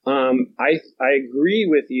 I agree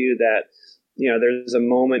with you that, there's a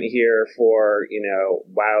moment here for,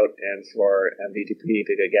 Wout and for MVTP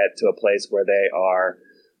to get to a place where they are,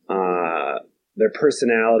 their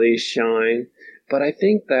personalities shine. But I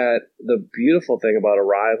think that the beautiful thing about a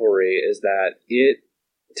rivalry is that it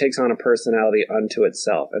takes on a personality unto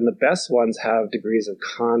itself, and the best ones have degrees of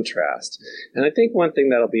contrast. And I think one thing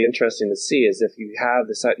that'll be interesting to see is if you have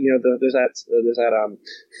this, there's that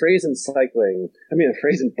phrase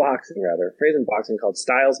in boxing called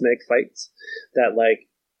styles make fights. That, like,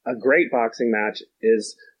 a great boxing match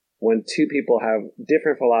is when two people have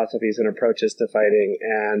different philosophies and approaches to fighting,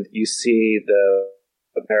 and you see the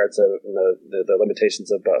merits of the limitations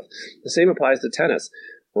of both. The same applies to tennis.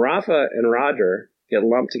 Rafa and Roger get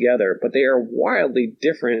lumped together, but they are wildly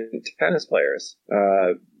different tennis players.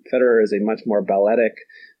 Federer is a much more balletic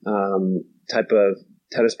type of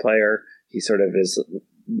tennis player. He sort of is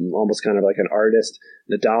almost kind of like an artist.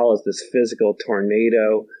 Nadal is this physical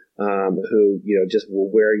tornado who just will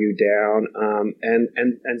wear you down.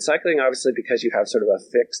 And cycling, obviously, because you have sort of a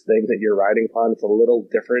fixed thing that you're riding upon, it's a little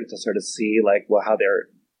different to sort of see how they're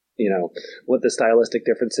what the stylistic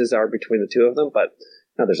differences are between the two of them, but.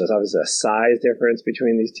 Now, there's obviously a size difference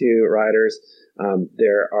between these two riders.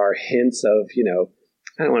 There are hints of,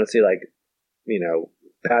 I don't want to say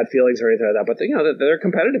bad feelings or anything like that, but they're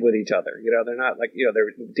competitive with each other. They're not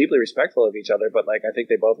they're deeply respectful of each other, but I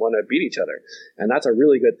think they both want to beat each other, and that's a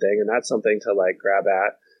really good thing, and that's something to grab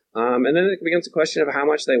at. And then it becomes a question of how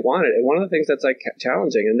much they want it. And one of the things that's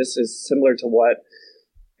challenging, and this is similar to what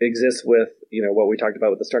exists with what we talked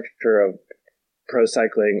about with the structure of pro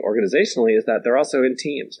cycling organizationally, is that they're also in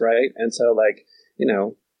teams, right? And so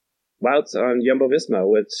Wout's on Jumbo-Visma,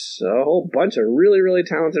 which a whole bunch of really, really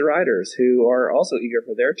talented riders who are also eager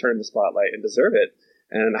for their turn in the spotlight and deserve it.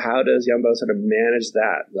 And how does Jumbo sort of manage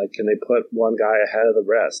that? Can they put one guy ahead of the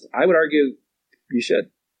rest? I would argue you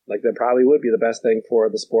should. That probably would be the best thing for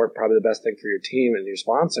the sport, probably the best thing for your team and your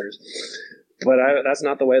sponsors. But that's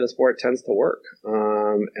not the way the sport tends to work.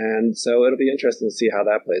 And so it'll be interesting to see how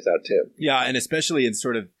that plays out too. Yeah, and especially in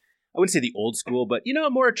sort of, I wouldn't say the old school, but,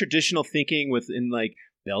 more traditional thinking within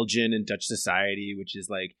Belgian and Dutch society, which is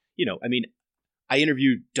I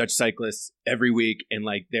interview Dutch cyclists every week, and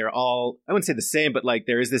they're all, I wouldn't say the same, but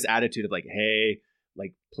there is this attitude of hey,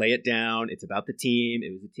 play it down. It's about the team.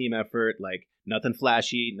 It was a team effort. Nothing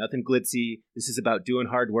flashy, nothing glitzy. This is about doing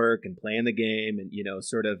hard work and playing the game, and,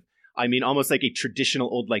 sort of, almost like a traditional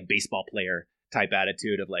old baseball player type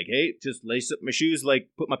attitude of hey, just lace up my shoes,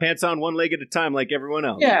 put my pants on one leg at a time like everyone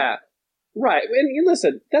else. Yeah, right. And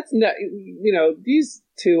listen, that's not, these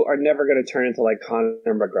two are never going to turn into Conor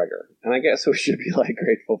McGregor. And I guess we should be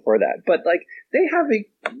grateful for that. But they have a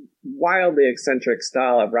wildly eccentric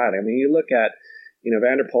style of riding. You look at,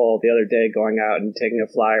 Van der Poel the other day going out and taking a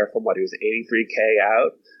flyer from he was 83K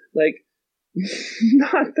out.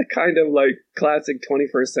 Not the kind of classic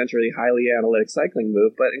 21st century highly analytic cycling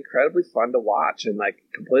move, but incredibly fun to watch, and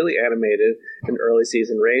completely animated an early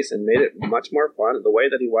season race, and made it much more fun. The way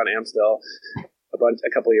that he won Amstel a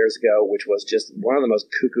couple of years ago, which was just one of the most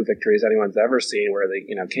cuckoo victories anyone's ever seen, where they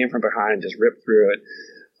came from behind and just ripped through it.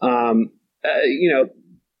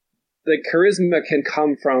 The charisma can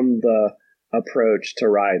come from the approach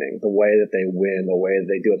to riding, the way that they win, the way that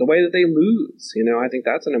they do it, the way that they lose. I think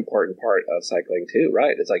that's an important part of cycling too,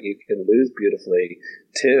 right? It's you can lose beautifully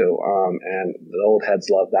too, and the old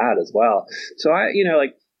heads love that as well. So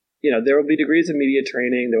there will be degrees of media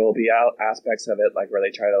training. There will be aspects of it where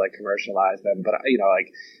they try to commercialize them, but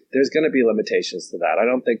there's going to be limitations to that. I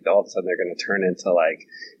don't think all of a sudden they're going to turn into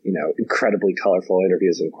incredibly colorful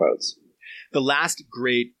interviews and quotes. The last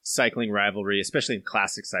great cycling rivalry, especially in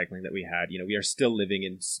classic cycling that we had, we are still living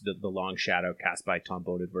in the long shadow cast by Tom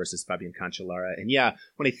Bodden versus Fabian Cancellara. And yeah,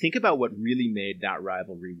 when I think about what really made that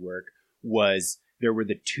rivalry work was there were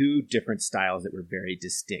the two different styles that were very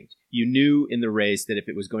distinct. You knew in the race that if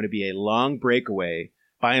it was going to be a long breakaway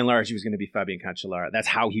by and large, he was going to be Fabian Cancellara. That's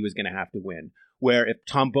how he was going to have to win. Where if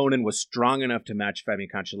Tom Bonin was strong enough to match Fabian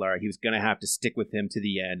Cancellara, he was going to have to stick with him to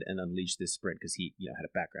the end and unleash this sprint because he had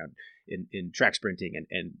a background in track sprinting,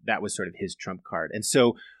 and that was sort of his trump card. And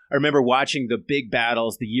so I remember watching the big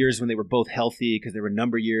battles, the years when they were both healthy, because there were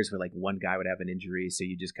number years where like one guy would have an injury, so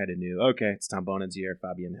you just kind of knew, okay, it's Tom Bonin's year,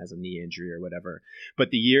 Fabian has a knee injury or whatever. But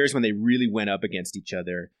the years when they really went up against each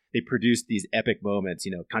other, they produced these epic moments.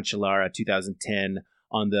 Cancellara 2010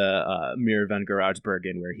 on the Muur van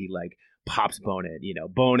Geraardsbergen, where he like pops Bonin.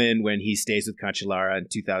 Bonin when he stays with Cancellara in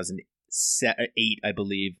 2008, I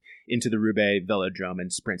believe, into the Roubaix Velodrome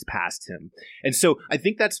and sprints past him. And so I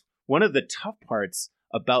think that's one of the tough parts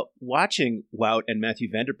about watching Wout and Mathieu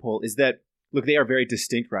van der Poel is that, look, they are very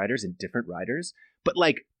distinct riders and different riders, but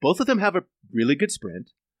like both of them have a really good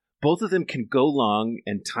sprint. Both of them can go long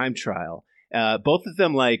and time trial. Both of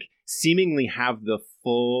them like seemingly have the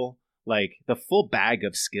full bag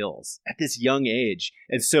of skills at this young age.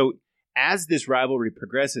 And so as this rivalry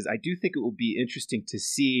progresses, I do think it will be interesting to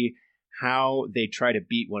see how they try to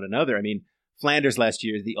beat one another. I mean, Flanders last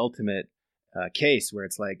year is the ultimate case where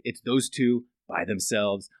it's like, it's those two by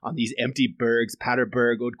themselves on these empty bergs,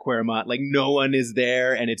 Paterberg, Haute-Quermont, like no one is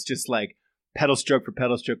there. And it's just like pedal stroke for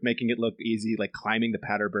pedal stroke, making it look easy, like climbing the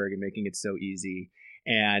Paterberg and making it so easy.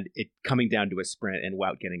 And it coming down to a sprint and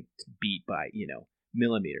Wout getting beat by,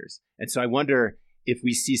 millimeters. And so I wonder if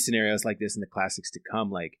we see scenarios like this in the classics to come,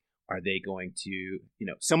 like, are they going to,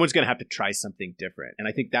 someone's going to have to try something different. And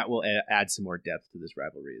I think that will add some more depth to this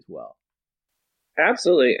rivalry as well.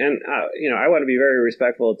 Absolutely. And, I want to be very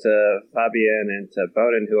respectful to Fabian and to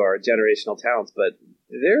Bonin, who are generational talents, but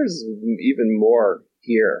there's even more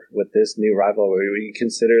here with this new rivalry. We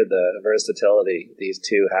consider the versatility these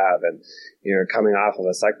two have, and coming off of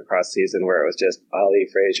a cyclocross season where it was just Ali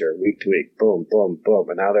Fraser week to week, boom, boom, boom,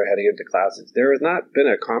 and now they're heading into classics. There has not been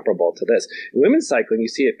a comparable to this. In women's cycling, you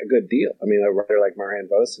see it a good deal. I mean, a rider like Marianne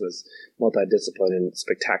Vos was multidisciplinary and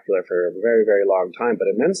spectacular for a very, very long time. But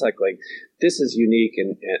in men's cycling, this is unique,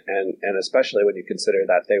 and especially when you consider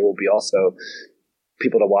that they will be also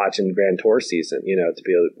people to watch in Grand Tour season, to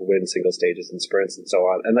be able to win single stages and sprints and so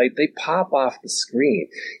on. And they pop off the screen.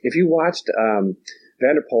 If you watched Van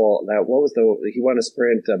der Poel, he won a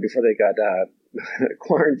sprint before they got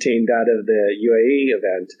quarantined out of the UAE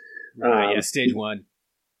event. Stage one.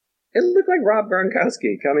 It looked like Rob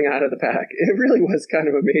Gronkowski coming out of the pack. It really was kind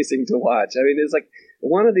of amazing to watch. I mean, it's like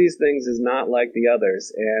one of these things is not like the others.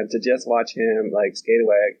 And to just watch him like skate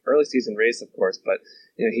away, early season race, of course, but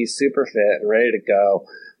he's super fit and ready to go.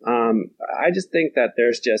 I just think that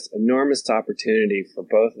there's just enormous opportunity for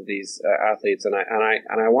both of these athletes. And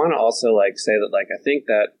I want to also say that, I think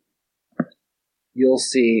that you'll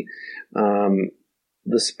see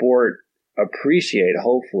the sport appreciate,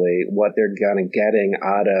 hopefully, what they're getting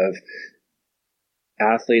out of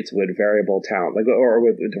athletes with variable talent, or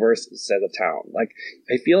with a diverse set of talent.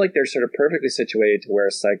 I feel like they're sort of perfectly situated to where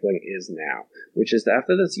cycling is now, which is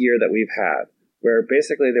after this year that we've had, where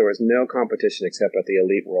basically there was no competition except at the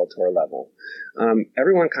elite world tour level.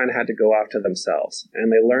 Everyone kind of had to go off to themselves, and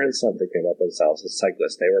they learned something about themselves as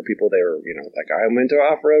cyclists. They were I'm into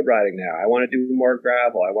off-road riding now. I want to do more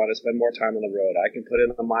gravel. I want to spend more time on the road. I can put in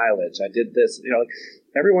the mileage. I did this.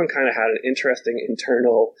 Everyone kind of had an interesting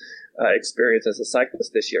internal experience as a cyclist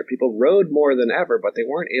this year. People rode more than ever, but they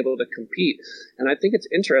weren't able to compete. And I think it's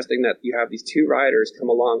interesting that you have these two riders come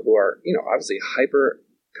along who are, obviously hyper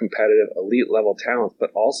competitive elite level talents, but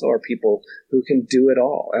also are people who can do it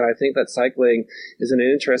all. And I think that cycling is in an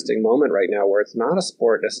interesting moment right now where it's not a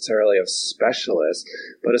sport necessarily of specialists,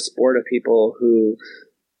 but a sport of people who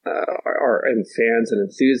are fans and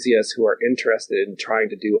enthusiasts who are interested in trying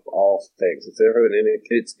to do all things.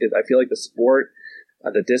 I feel like the sport,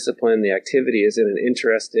 the discipline, the activity is in an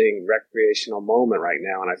interesting recreational moment right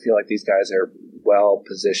now, and I feel like these guys are well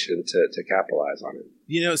positioned to capitalize on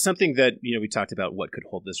it. Something that, we talked about what could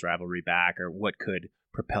hold this rivalry back or what could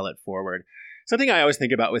propel it forward. Something I always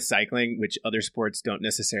think about with cycling, which other sports don't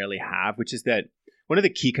necessarily have, which is that one of the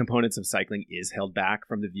key components of cycling is held back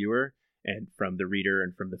from the viewer and from the reader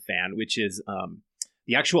and from the fan, which is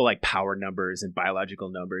the actual power numbers and biological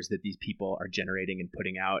numbers that these people are generating and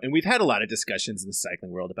putting out. And we've had a lot of discussions in the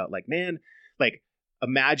cycling world about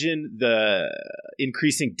imagine the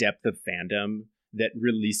increasing depth of fandom that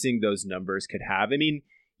releasing those numbers could have. I mean,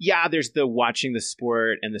 yeah, there's the watching the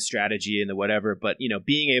sport and the strategy and the whatever, but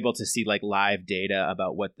being able to see live data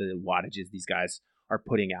about what the wattages these guys are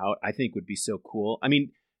putting out, I think would be so cool. I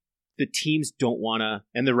mean, the teams don't want to,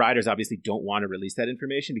 and the riders obviously don't want to release that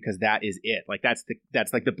information because that is it. That's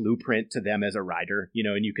the blueprint to them as a rider,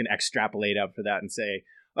 and you can extrapolate out for that and say,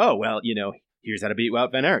 oh, well, here's how to beat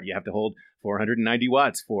Wout van Aert. You have to hold 490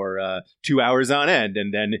 watts for 2 hours on end,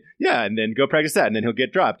 and then go practice that, and then he'll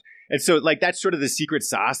get dropped. And so like that's sort of the secret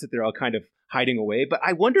sauce that they're all kind of hiding away. But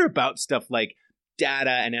I wonder about stuff like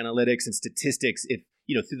data and analytics and statistics, if,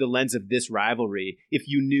 through the lens of this rivalry, if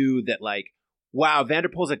you knew that like, wow, Van der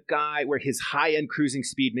Poel's a guy where his high-end cruising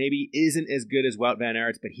speed maybe isn't as good as Wout van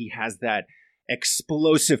Aert's, but he has that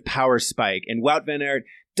explosive power spike. And Wout van Aert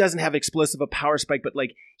doesn't have explosive a power spike, but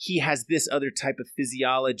like he has this other type of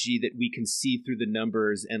physiology that we can see through the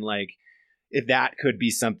numbers. And like, if that could be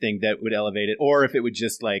something that would elevate it, or if it would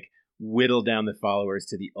just like whittle down the followers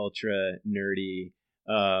to the ultra nerdy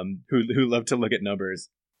who love to look at numbers.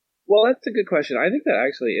 Well, that's a good question. I think that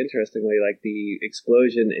actually, interestingly, like the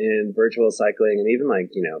explosion in virtual cycling and even like,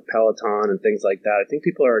 Peloton and things like that, I think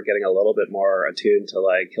people are getting a little bit more attuned to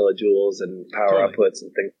like kilojoules and power outputs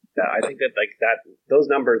and things like that. I think that like that, those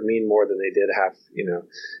numbers mean more than they did half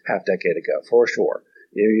decade ago, for sure,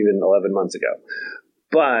 even 11 months ago.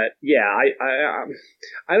 But yeah,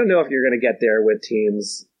 I don't know if you're going to get there with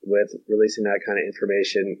teams with releasing that kind of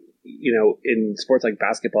information. In sports like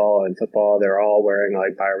basketball and football, they're all wearing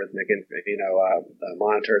like biorhythmic,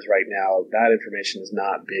 monitors right now. That information is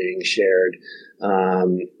not being shared.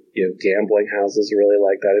 Gambling houses really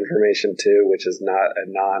like that information too, which is not a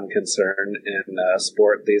non-concern in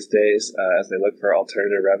sport these days as they look for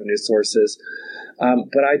alternative revenue sources.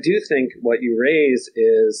 But I do think what you raise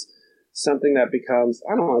is something that becomes,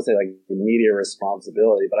 I don't want to say like media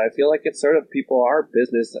responsibility, but I feel like it's sort of our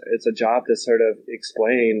business. It's a job to sort of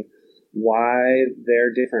explain why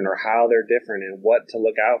they're different or how they're different and what to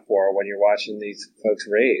look out for when you're watching these folks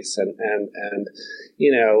race. And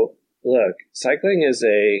look, cycling is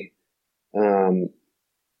a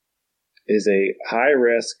high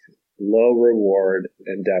risk, low reward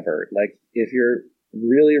endeavor. Like if you're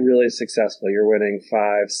really, really successful, you're winning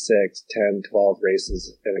 5, 6, 10, 12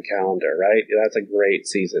 races in a calendar, right? That's a great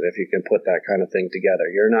season if you can put that kind of thing together.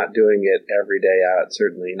 You're not doing it every day out,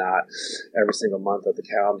 certainly not every single month of the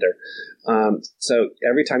calendar. So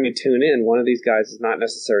every time you tune in, one of these guys is not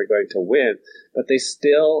necessarily going to win, but they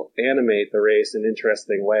still animate the race in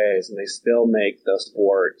interesting ways, and they still make the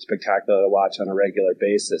sport spectacular to watch on a regular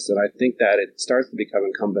basis. And I think that it starts to become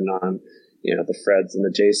incumbent on the Freds and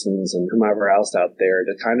the Jasons and whomever else out there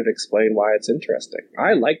to kind of explain why it's interesting.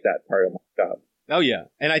 I like that part of my job. Oh yeah.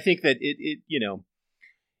 And I think that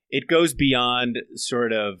it goes beyond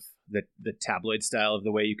sort of the tabloid style of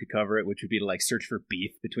the way you could cover it, which would be to like search for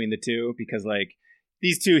beef between the two, because like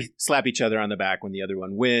these two slap each other on the back when the other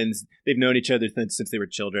one wins. They've known each other since they were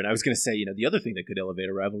children. I was going to say, the other thing that could elevate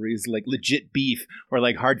a rivalry is like legit beef or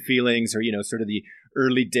like hard feelings or, sort of the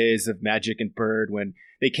early days of Magic and Bird when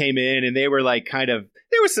they came in and they were like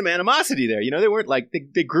there was some animosity there. They weren't like,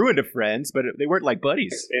 they grew into friends, but they weren't like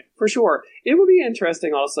buddies. For sure. It would be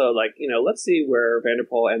interesting also, like, let's see where Van der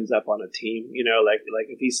Poel ends up on a team, like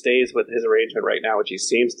if he stays with his arrangement right now, which he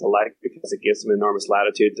seems to like because it gives him enormous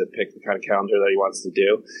latitude to pick the kind of calendar that he wants to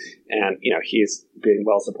do. And, he's being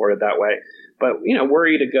well supported that way. But, were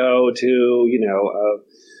he to go to,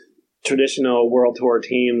 a traditional World Tour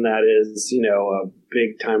team that is, a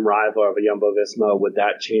big-time rival of a Jumbo-Visma, would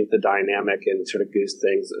that change the dynamic and sort of goose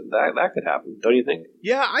things? That could happen, don't you think?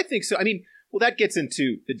 Yeah, I think so. I mean, well, that gets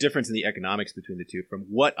into the difference in the economics between the two. From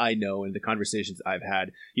what I know and the conversations I've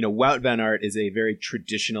had, Wout van Aert is a very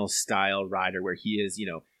traditional style rider where he is,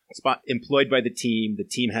 employed by the team. The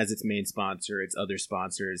team has its main sponsor, its other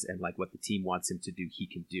sponsors, and like what the team wants him to do, he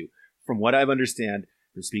can do. From what I understand,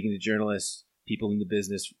 from speaking to journalists, people in the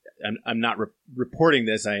business, I'm not reporting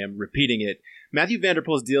this, I am repeating it. Mathieu van der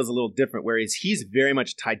Poel's deal is a little different, whereas he's very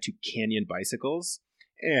much tied to Canyon bicycles.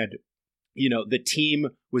 And, the team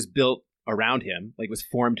was built around him, like was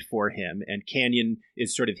formed for him. And Canyon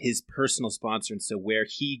is sort of his personal sponsor. And so where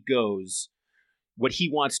he goes, what he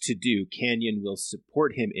wants to do, Canyon will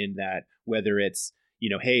support him in that, whether it's,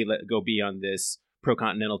 hey, go be on this Pro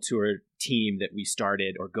Continental Tour team that we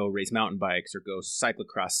started, or go race mountain bikes, or go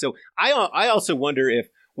cyclocross. So I also wonder if,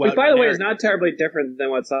 which, by the way, is not terribly different than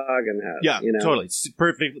what Sagan has. Yeah, totally. It's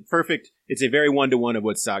perfect. It's a very one-to-one of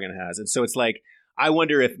what Sagan has. And so it's like, I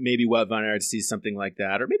wonder if maybe Wout van Aert sees something like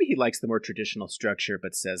that, or maybe he likes the more traditional structure,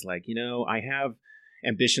 but says like, I have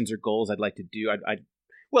ambitions or goals I'd like to do.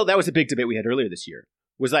 Well, that was a big debate we had earlier this year.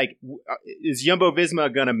 Was like, is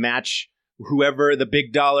Jumbo-Visma going to match whoever the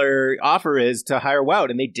big dollar offer is to hire Wout?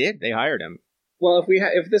 And they did. They hired him. Well,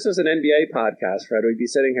 if this was an NBA podcast, Fred, we'd be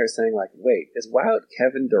sitting here saying like, wait, is Wout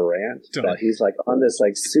Kevin Durant? That he's like on this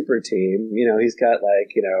like super team. He's got like,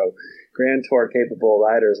 Grand Tour capable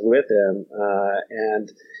riders with him.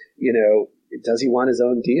 And, does he want his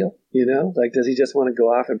own deal? Like, does he just want to go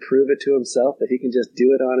off and prove it to himself that he can just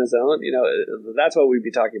do it on his own? That's what we'd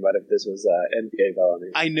be talking about if this was NBA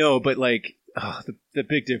Vellamy. I know, but like, the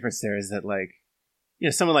big difference there is that, like,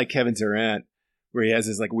 someone like Kevin Durant, where he has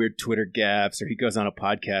his like weird Twitter gaffes, or he goes on a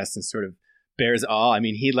podcast and sort of bears all. I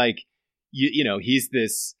mean, he like, he's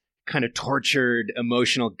this kind of tortured,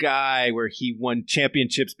 emotional guy where he won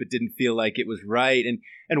championships but didn't feel like it was right.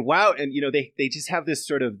 And wow, and they just have this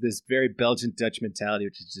sort of this very Belgian Dutch mentality,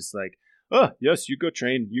 which is just like, oh yes, you go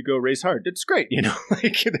train, you go race hard, it's great.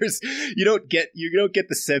 Like you don't get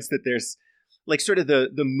the sense that there's like sort of the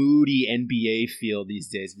moody NBA feel these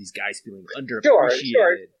days, these guys feeling underappreciated.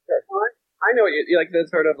 Sure. I know what you like, the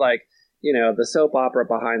sort of like, the soap opera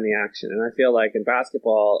behind the action. And I feel like in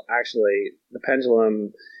basketball, actually, the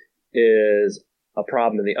pendulum is a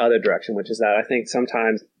problem in the other direction, which is that I think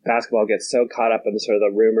sometimes basketball gets so caught up in the sort of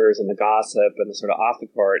the rumors and the gossip and the sort of off the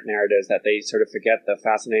court narratives that they sort of forget the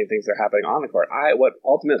fascinating things that are happening on the court. What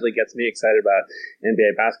ultimately gets me excited about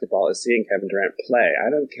NBA basketball is seeing Kevin Durant play. I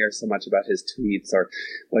don't care so much about his tweets or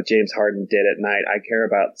what James Harden did at night. I care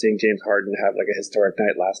about seeing James Harden have like a historic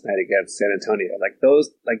night last night against San Antonio. Like those,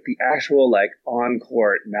 like the actual like on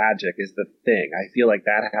court magic is the thing. I feel like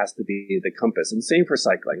that has to be the compass. And same for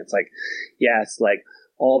cycling. It's like, yes, like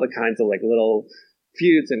all the kinds of like little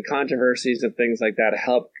feuds and controversies and things like that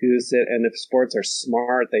help goose it. And if sports are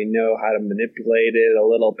smart, they know how to manipulate it a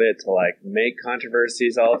little bit to like make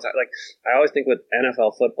controversies all the time. Like I always think with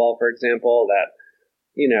NFL football, for example, that,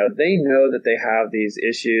 they know that they have these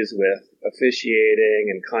issues with officiating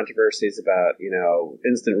and controversies about,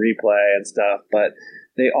 instant replay and stuff, but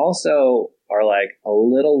they also are like a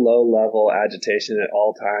little low level agitation at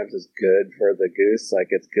all times is good for the goose. Like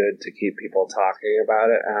it's good to keep people talking about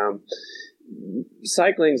it.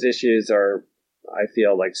 Cycling's issues are, I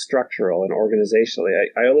feel like, structural and organizationally.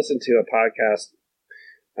 I listened to a podcast,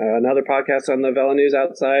 another podcast on the Velo News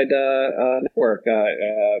Outside network,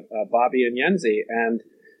 Bobby and Yenzi, and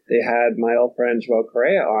they had my old friend Joel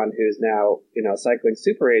Correa on, who's now, cycling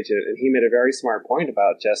super agent, and he made a very smart point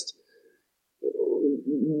about just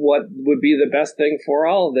what would be the best thing for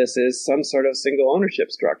all of this is some sort of single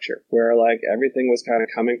ownership structure where like everything was kind of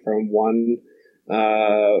coming from one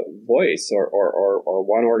voice or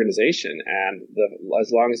one organization, and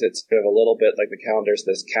as long as it's sort of a little bit like the calendar's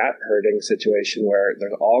this cat herding situation where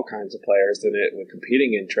there's all kinds of players in it with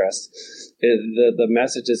competing interests, the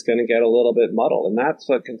message is going to get a little bit muddled, and that's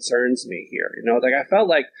what concerns me here. Like I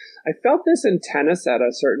felt this in tennis at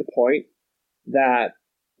a certain point, that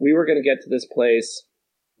we were going to get to this place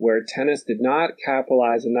where tennis did not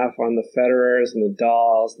capitalize enough on the Federers and the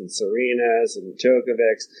Nadals and Serenas and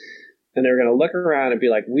Djokovics. And they were going to look around and be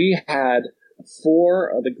like, we had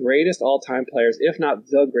 4 of the greatest all-time players, if not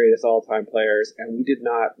the greatest all-time players, and we did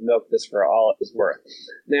not milk this for all it was worth.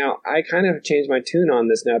 Now, I kind of changed my tune on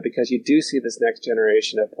this now because you do see this next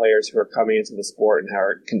generation of players who are coming into the sport and how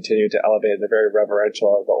are continuing to elevate, and they're very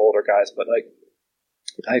reverential of the older guys. But, like,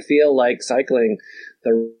 I feel like cycling,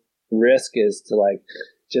 the risk is to, like,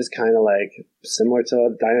 just kind of like similar to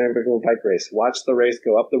a dynamic bike race. Watch the race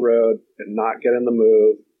go up the road and not get in the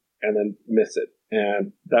move, and then miss it.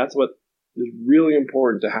 And that's what is really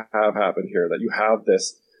important to have happen here, that you have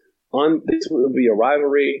this will be a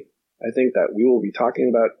rivalry, I think, that we will be talking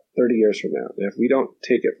about 30 years from now. And if we don't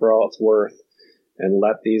take it for all it's worth and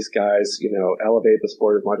let these guys, elevate the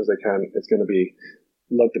sport as much as they can, it's going to be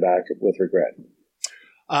looked back with regret.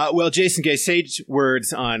 Well, Jason Gay, sage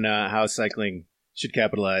words on how cycling should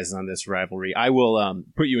capitalize on this rivalry. I will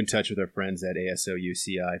put you in touch with our friends at ASO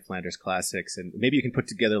UCI Flanders Classics, and maybe you can put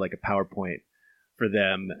together like a PowerPoint for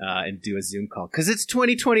them and do a Zoom call, because it's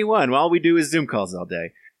 2021. All we do is Zoom calls all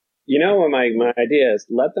day. My idea is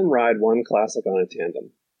let them ride one classic on a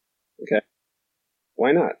tandem. Okay,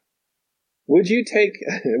 why not? Would you take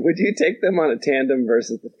them on a tandem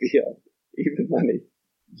versus the field? Even money.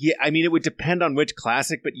 Yeah, I mean, it would depend on which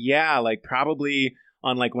classic, but yeah, like probably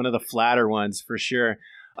on like one of the flatter ones for sure.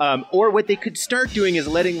 Or what they could start doing is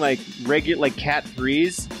letting like regular like Cat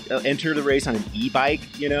 3s enter the race on an e-bike,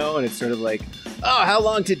 and it's sort of like, oh, how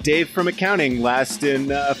long did Dave from accounting last in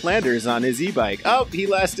Flanders on his e-bike? Oh, he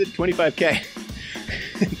lasted 25K.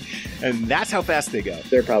 And that's how fast they go.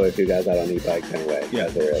 There are probably a few guys out on e-bikes anyway. Yeah,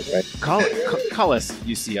 there is, right? Call us,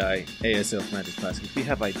 UCI, ASO Flanders Classic, if we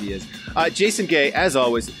have ideas. Jason Gay, as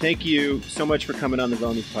always, thank you so much for coming on the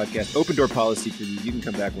Velo News Podcast. Open door policy for you. You can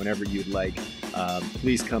come back whenever you'd like.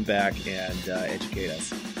 Please come back and educate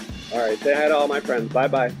us. All right. Say hi to all my friends.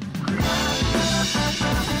 Bye-bye.